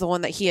Lee was the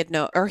one that he had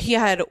known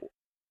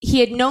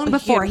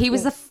before.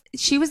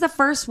 She was the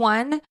first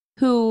one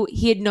who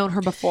he had known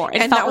her before.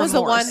 And that was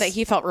the one that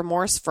he felt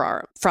remorse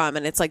from.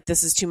 And it's like,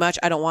 this is too much.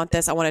 I don't want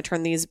this. I want to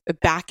turn these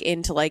back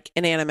into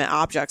inanimate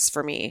objects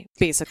for me,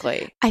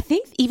 basically. I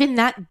think even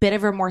that bit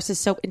of remorse is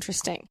so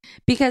interesting,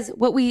 because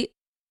what we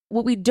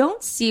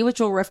don't see with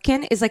Joel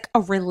Rifkin is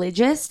a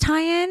religious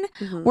tie-in,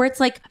 where it's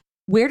like,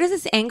 where does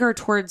this anger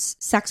towards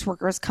sex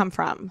workers come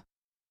from?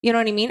 You know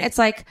what I mean? It's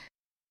like,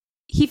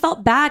 he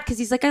felt bad because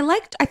he's like,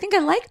 I think I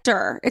liked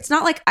her. It's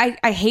not like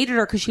I hated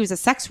her because she was a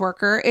sex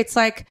worker. It's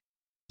like,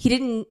 he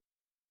didn't,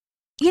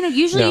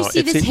 usually you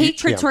see this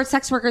hatred towards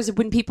sex workers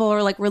when people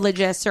are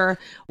religious, or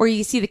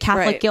you see the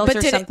Catholic guilt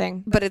or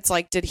something. But it's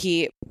like, did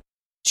he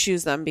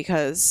choose them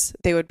because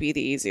they would be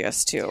the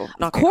easiest to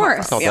knock? Of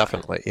course.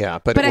 Definitely. Yeah.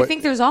 But I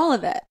think there's all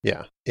of it.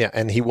 Yeah. Yeah.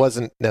 And he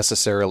wasn't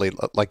necessarily,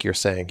 like you're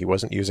saying, he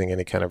wasn't using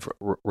any kind of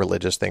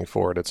religious thing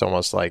for it. It's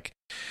almost like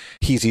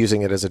he's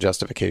using it as a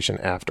justification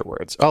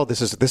afterwards. Oh,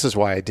 this is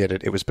why I did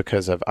it. It was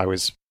because of,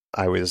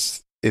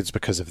 it's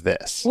because of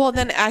this. Well,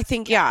 then I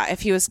think,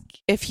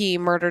 if he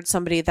murdered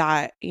somebody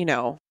that,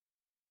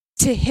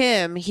 to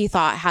him, he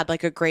thought had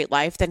like a great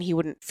life, then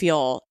he'd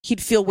feel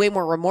way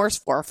more remorse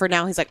for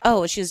now. He's like,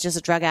 oh, she's just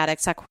a drug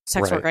addict, sex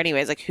worker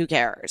anyways. Like, who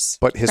cares?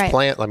 But his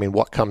plan, I mean,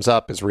 what comes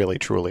up is really,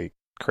 truly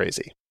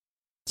crazy.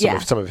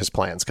 Some of his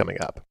plans coming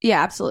up.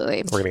 Yeah,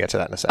 absolutely. We're going to get to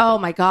that in a second. Oh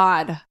my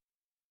God.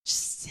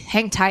 Just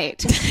hang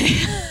tight.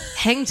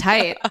 Hang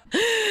tight.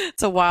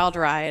 It's a wild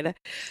ride.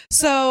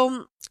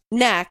 So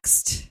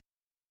next,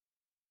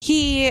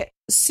 he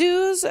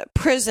sues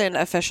prison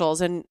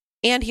officials and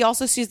he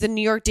also sues the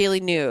New York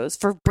Daily News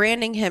for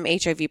branding him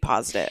HIV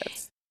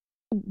positive.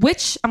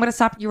 Which, I'm going to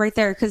stop you right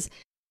there, because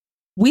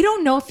we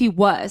don't know if he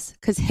was,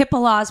 because HIPAA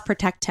laws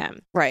protect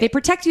him. Right. They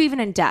protect you even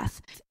in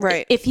death.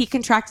 Right. If he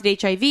contracted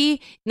HIV and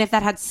if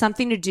that had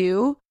something to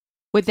do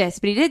with this.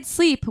 But he did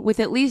sleep with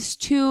at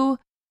least 2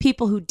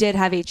 people who did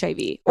have HIV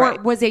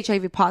or was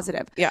HIV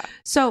positive. Yeah.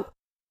 So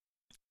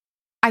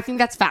I think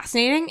that's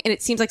fascinating. And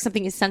it seems like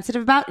something he's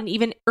sensitive about. And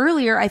even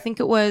earlier, I think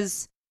it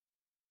was,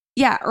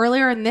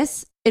 earlier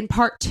in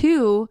part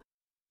 2,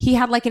 he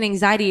had like an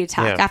anxiety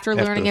attack after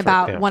learning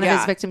about one of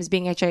his victims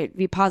being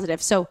HIV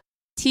positive. So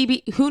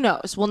TB, who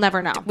knows? We'll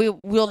never know.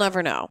 We'll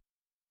never know.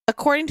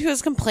 According to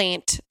his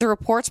complaint, the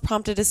reports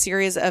prompted a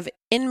series of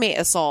inmate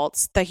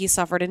assaults that he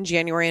suffered in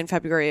January and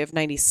February of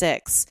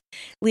 96,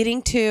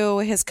 leading to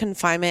his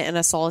confinement in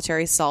a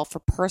solitary cell for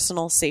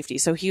personal safety.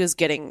 So he was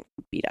getting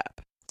beat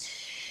up.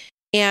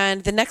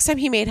 And the next time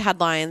he made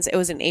headlines, it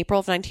was in April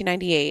of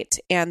 1998,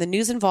 and the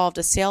news involved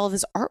a sale of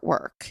his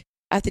artwork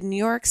at the New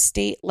York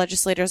State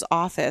Legislator's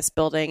Office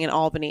building in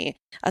Albany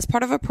as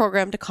part of a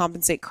program to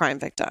compensate crime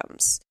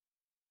victims.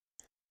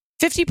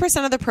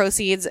 50% of the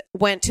proceeds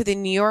went to the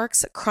New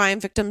York's Crime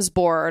Victims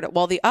Board,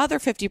 while the other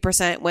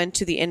 50% went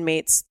to the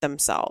inmates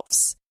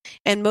themselves.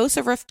 And most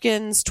of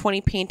Rifkin's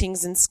 20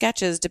 paintings and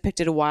sketches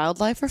depicted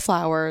wildlife or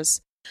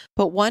flowers,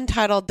 but one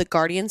titled The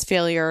Guardian's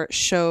Failure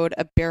showed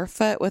a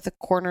barefoot with a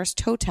corner's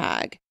toe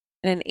tag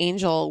and an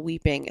angel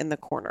weeping in the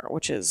corner,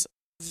 which is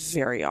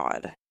very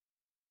odd.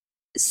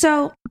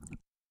 So,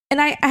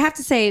 and I have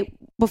to say,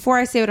 before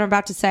I say what I'm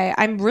about to say,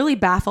 I'm really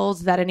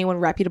baffled that anyone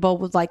reputable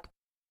would like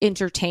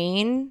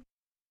entertain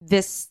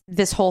this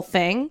whole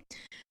thing.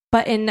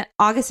 But in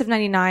August of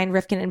 99,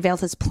 Rifkin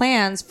unveiled his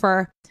plans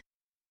for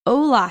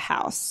Ola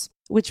House,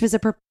 which was a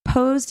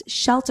proposed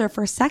shelter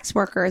for sex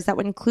workers that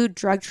would include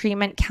drug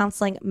treatment,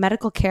 counseling,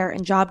 medical care,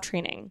 and job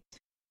training.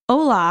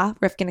 Ola,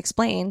 Rifkin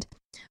explained,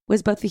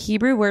 was both the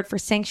Hebrew word for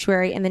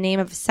sanctuary and the name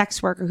of a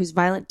sex worker whose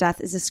violent death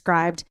is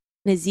described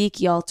in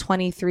Ezekiel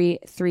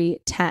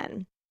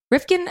 23:3-10.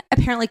 Rifkin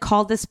apparently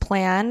called this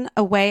plan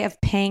a way of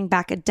paying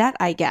back a debt,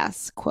 I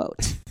guess,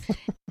 quote.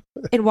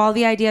 And while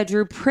the idea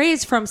drew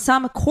praise from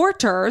some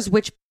courters,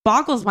 which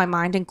boggles my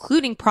mind,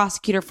 including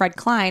prosecutor Fred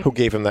Klein, who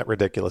gave him that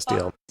ridiculous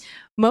deal,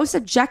 most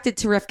objected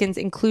to Rifkin's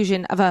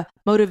inclusion of a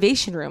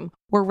motivation room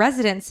where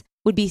residents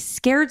would be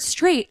scared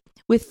straight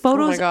with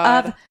photos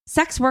of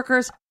sex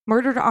workers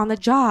murdered on the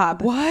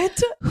job.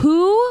 What?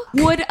 Who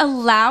would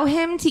allow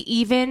him to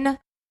even...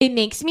 It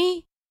makes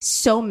me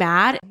so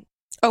mad.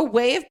 A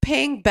way of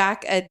paying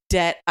back a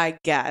debt, I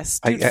guess.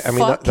 Dude, I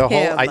mean,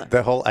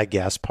 the whole I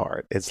guess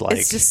part is like...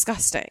 It's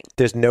disgusting.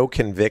 There's no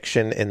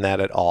conviction in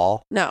that at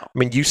all. No. I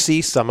mean, you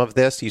see some of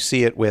this. You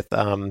see it with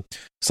Son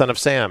of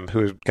Sam,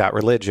 who got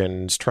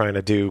religion, is trying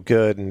to do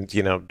good and,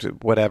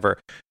 whatever.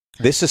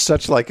 This is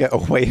such like a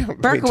way of...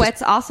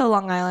 Berkowitz, also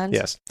Long Island.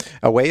 Yes.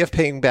 A way of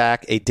paying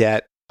back a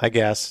debt, I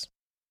guess.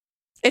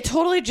 It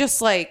totally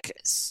just like...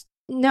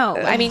 No,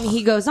 I mean,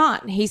 he goes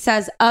on. He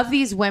says, of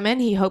these women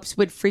he hopes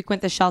would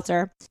frequent the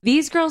shelter,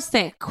 these girls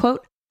think,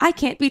 quote, I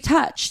can't be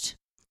touched.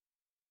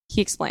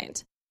 He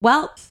explained.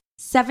 Well,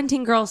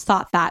 17 girls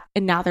thought that,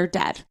 and now they're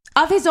dead.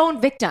 Of his own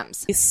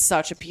victims. He's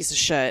such a piece of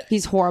shit.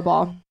 He's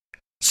horrible.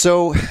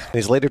 So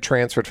he's later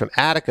transferred from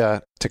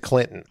Attica to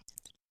Clinton,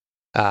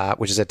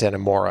 which is at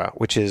Dannemora,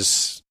 which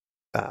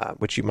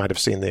you might have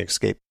seen the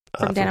escape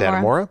from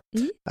Dannemora.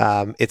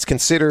 Mm-hmm. It's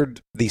considered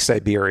the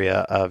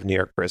Siberia of New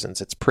York prisons.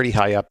 It's pretty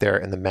high up there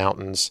in the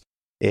mountains.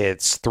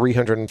 It's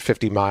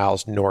 350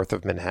 miles north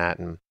of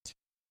Manhattan.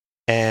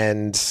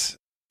 And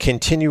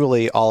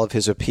continually, all of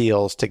his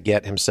appeals to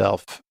get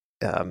himself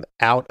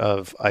out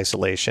of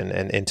isolation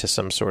and into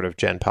some sort of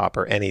gen pop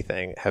or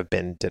anything have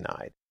been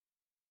denied.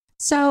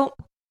 So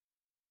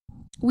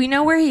we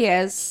know where he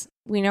is.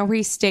 We know where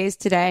he stays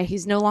today.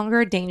 He's no longer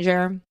a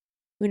danger.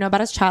 We know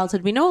about his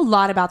childhood. We know a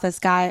lot about this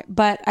guy,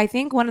 but I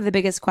think one of the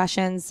biggest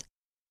questions,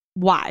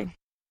 why?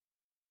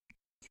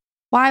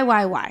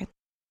 Why?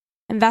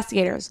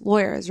 Investigators,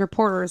 lawyers,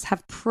 reporters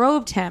have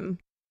probed him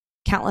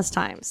countless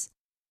times.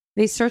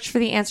 They search for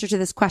the answer to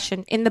this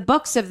question in the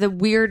books of the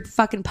weird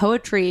fucking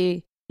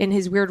poetry in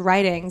his weird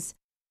writings.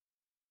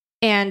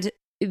 And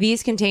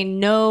these contain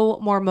no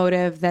more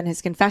motive than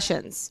his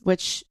confessions,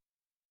 which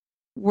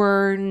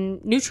were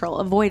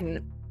neutral,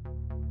 avoidant.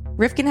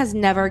 Rifkin has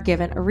never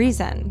given a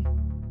reason.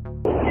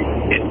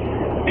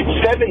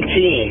 It's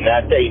 17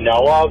 that they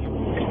know of.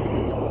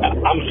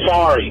 I'm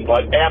sorry,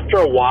 but after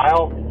a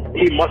while,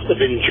 he must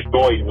have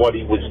enjoyed what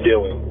he was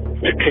doing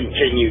to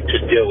continue to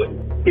do it.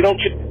 You don't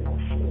just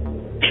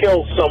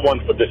kill someone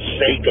for the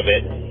sake of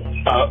it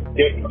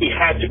he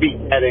had to be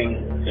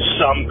getting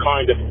some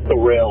kind of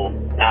thrill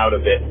out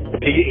of it.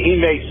 He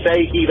may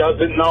say he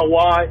doesn't know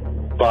why,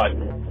 but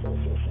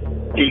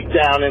deep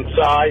down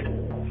inside,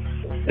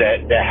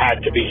 there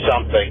had to be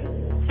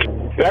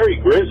something. Very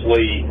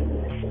grisly,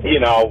 you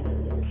know,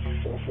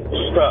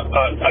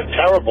 a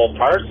terrible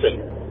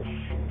person.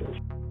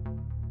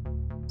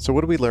 So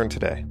what did we learn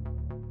today?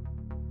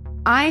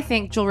 I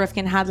think Joel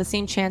Rifkin had the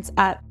same chance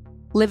at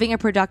living a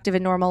productive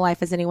and normal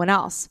life as anyone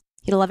else.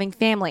 He had a loving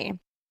family,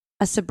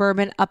 a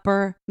suburban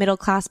upper middle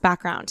class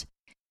background.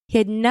 He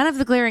had none of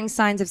the glaring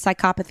signs of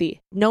psychopathy,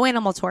 no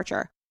animal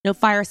torture, no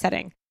fire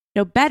setting,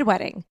 no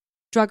bedwetting,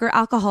 drug or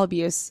alcohol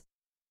abuse,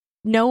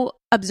 no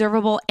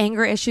observable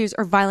anger issues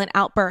or violent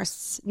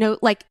outbursts. No,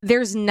 like,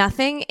 there's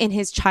nothing in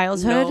his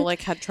childhood. No,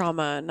 like, head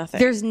trauma, nothing.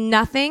 There's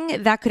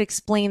nothing that could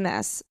explain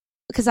this.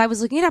 Because I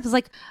was looking it up, I was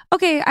like,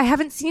 okay, I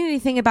haven't seen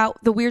anything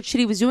about the weird shit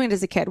he was doing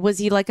as a kid. Was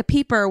he like a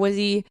peeper? Was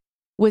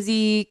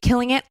he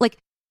killing it? Like,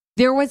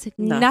 there was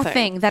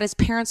nothing that his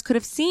parents could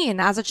have seen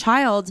as a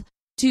child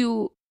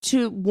to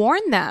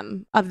warn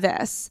them of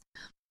this.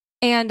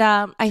 And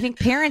I think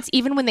parents,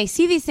 even when they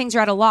see these things, are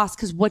at a loss,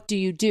 because what do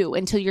you do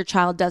until your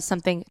child does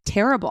something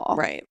terrible?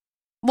 Right.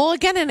 Well,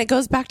 again, and it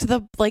goes back to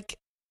the, like,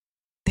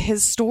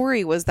 his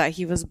story was that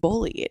he was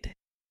bullied.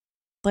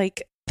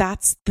 Like,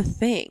 that's the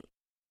thing.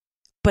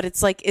 But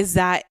it's like, is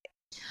that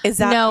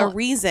a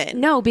reason?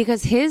 No,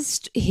 because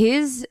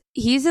he's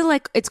a,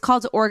 like, it's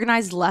called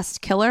organized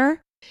lust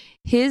killer.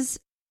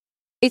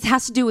 It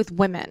has to do with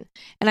women.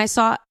 And I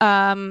saw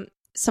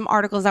some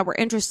articles that were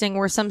interesting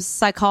where some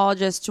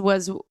psychologist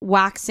was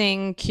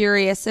waxing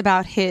curious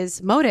about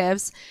his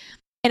motives.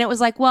 And it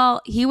was like, well,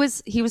 he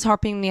was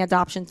harping the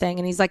adoption thing.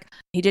 And he's like,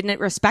 he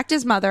didn't respect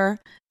his mother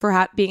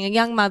for being a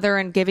young mother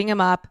and giving him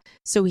up.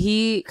 So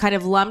he kind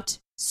of lumped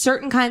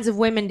certain kinds of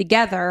women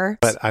together.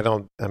 But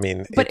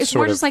it's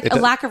more just like a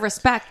lack of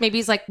respect. Maybe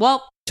he's like,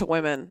 well, to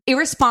women,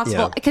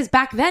 irresponsible. Because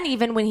back then,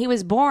 even when he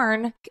was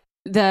born,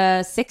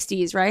 the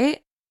 60s,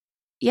 right?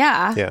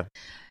 Yeah.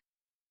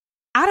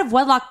 Out of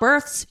wedlock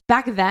births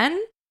back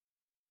then,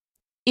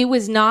 it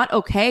was not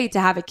okay to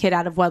have a kid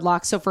out of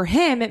wedlock. So for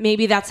him,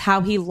 maybe that's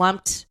how he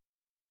lumped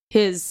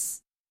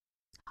his,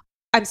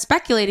 I'm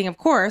speculating, of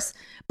course,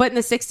 but in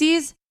the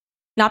 60s,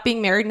 not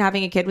being married and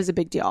having a kid was a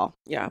big deal.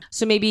 Yeah.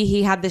 So maybe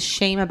he had this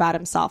shame about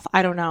himself.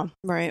 I don't know.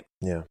 Right.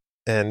 Yeah.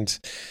 And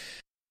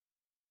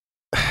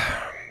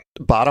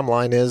bottom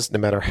line is, no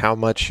matter how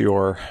much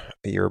you're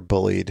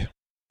bullied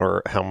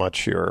or how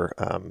much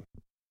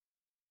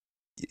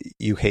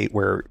you hate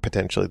where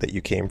potentially that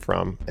you came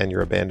from and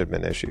your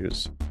abandonment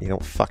issues, you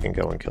don't fucking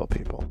go and kill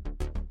people.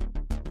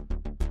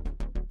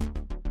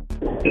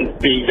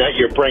 Being that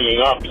you're bringing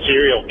up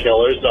serial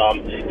killers,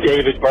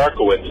 David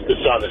Berkowitz, the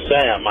son of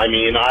Sam. I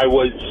mean, I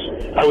was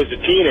a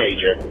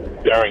teenager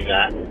during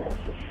that.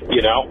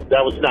 You know,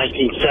 that was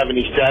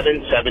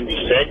 1977,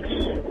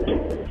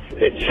 76.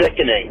 It's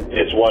sickening,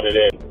 is what it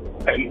is.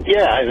 And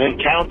yeah, an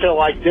encounter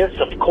like this,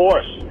 of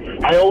course.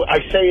 I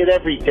say it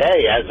every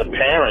day as a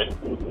parent.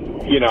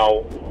 You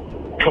know,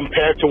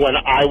 compared to when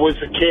I was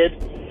a kid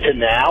to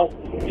now,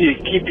 you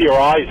keep your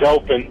eyes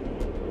open.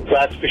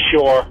 That's for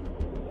sure.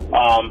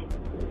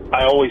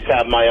 I always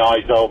have my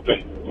eyes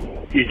open.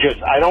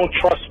 I don't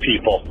trust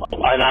people.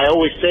 And I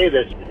always say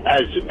this,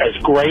 as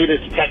great as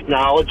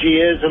technology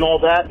is and all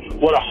that,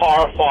 what a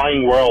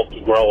horrifying world to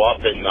grow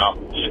up in, though.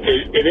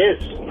 It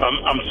is.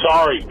 I'm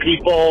sorry.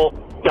 People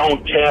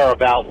don't care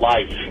about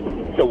life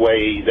the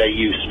way they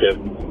used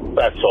to.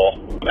 That's all.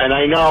 And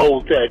I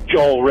know that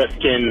Joel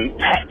Rifkin,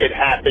 it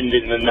happened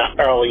in the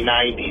early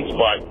 90s,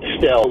 but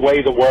still, the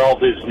way the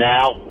world is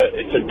now,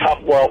 it's a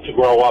tough world to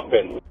grow up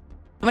in.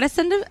 I'm gonna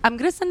send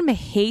him a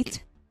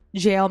hate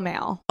jail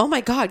mail. Oh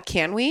my God,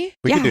 can we?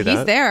 We can do that.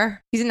 He's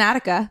there. He's in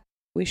Attica.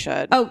 We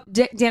should. Oh,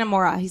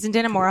 Dannemora. He's in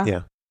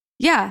Dannemora.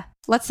 Yeah.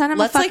 Let's send him.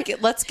 Let's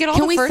get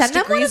all the first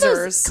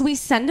degreesers. Can we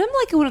send him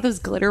like one of those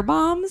glitter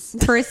bombs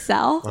for his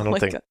cell? I don't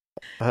think.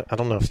 I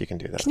don't know if you can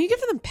do that. Can you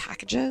give them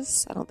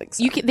packages? I don't think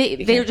so. You can.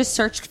 They're just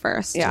searched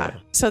first. Yeah.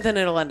 So then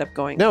it'll end up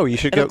going. No, you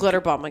should go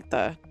glitter bomb like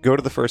the. Go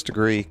to the First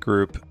Degree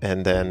group,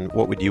 and then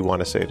what would you want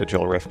to say to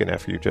Joel Rifkin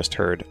after you just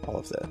heard all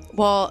of that?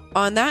 Well,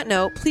 on that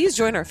note, please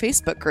join our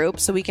Facebook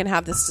group so we can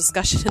have this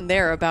discussion in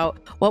there about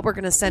what we're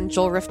going to send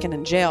Joel Rifkin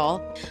in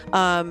jail.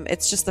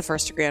 It's just the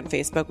First Degree on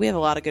Facebook. We have a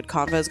lot of good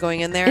convos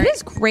going in there. It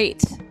is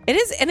great. It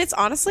is, and it's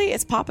honestly,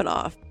 it's popping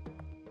off.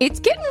 It's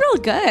getting real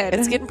good.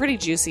 It's getting pretty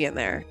juicy in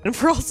there. And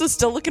we're also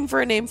still looking for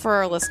a name for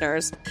our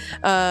listeners.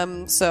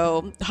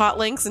 So hot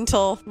links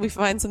until we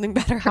find something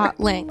better. Hot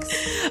links.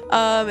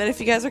 And if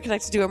you guys are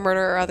connected to a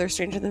murder or other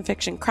stranger than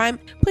fiction crime,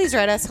 please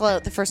write us hello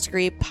at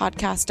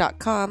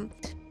thefirstdegreepodcast.com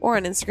or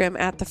on Instagram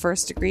at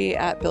thefirstdegree,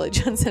 at Billy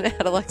Jensen,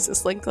 at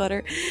Alexis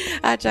Linkletter,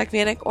 at Jack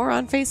Vanek, or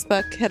on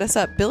Facebook. Hit us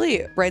up.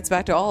 Billy writes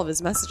back to all of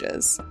his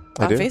messages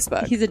on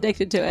Facebook. He's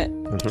addicted to it.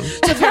 Mm-hmm.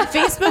 So if you're on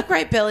Facebook,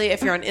 write Billy.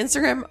 If you're on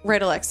Instagram,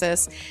 write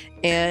Alexis.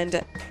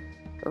 And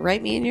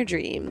write me in your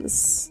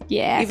dreams.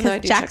 Yeah, even though I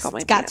do Jack's check all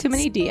my got DMs. too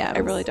many DMs. I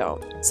really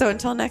don't. So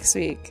until next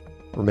week.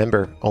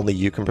 Remember, only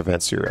you can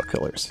prevent serial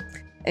killers.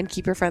 And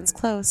keep your friends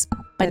close,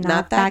 but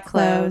not that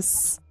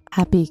close.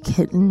 Happy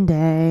Kitten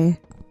Day.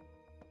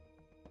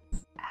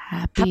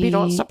 Happy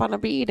Don't Step on a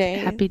Bee Day.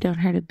 Happy Don't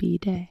Hurt a Bee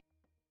Day.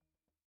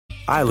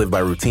 I live by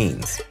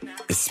routines,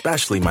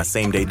 especially my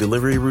same-day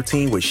delivery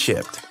routine with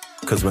Shipt.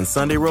 Because when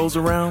Sunday rolls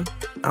around,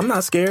 I'm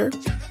not scared.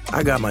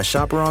 I got my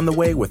shopper on the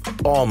way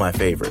with all my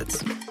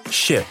favorites.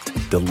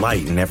 Shipt,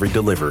 delight in every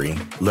delivery.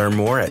 Learn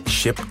more at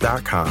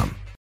shipt.com.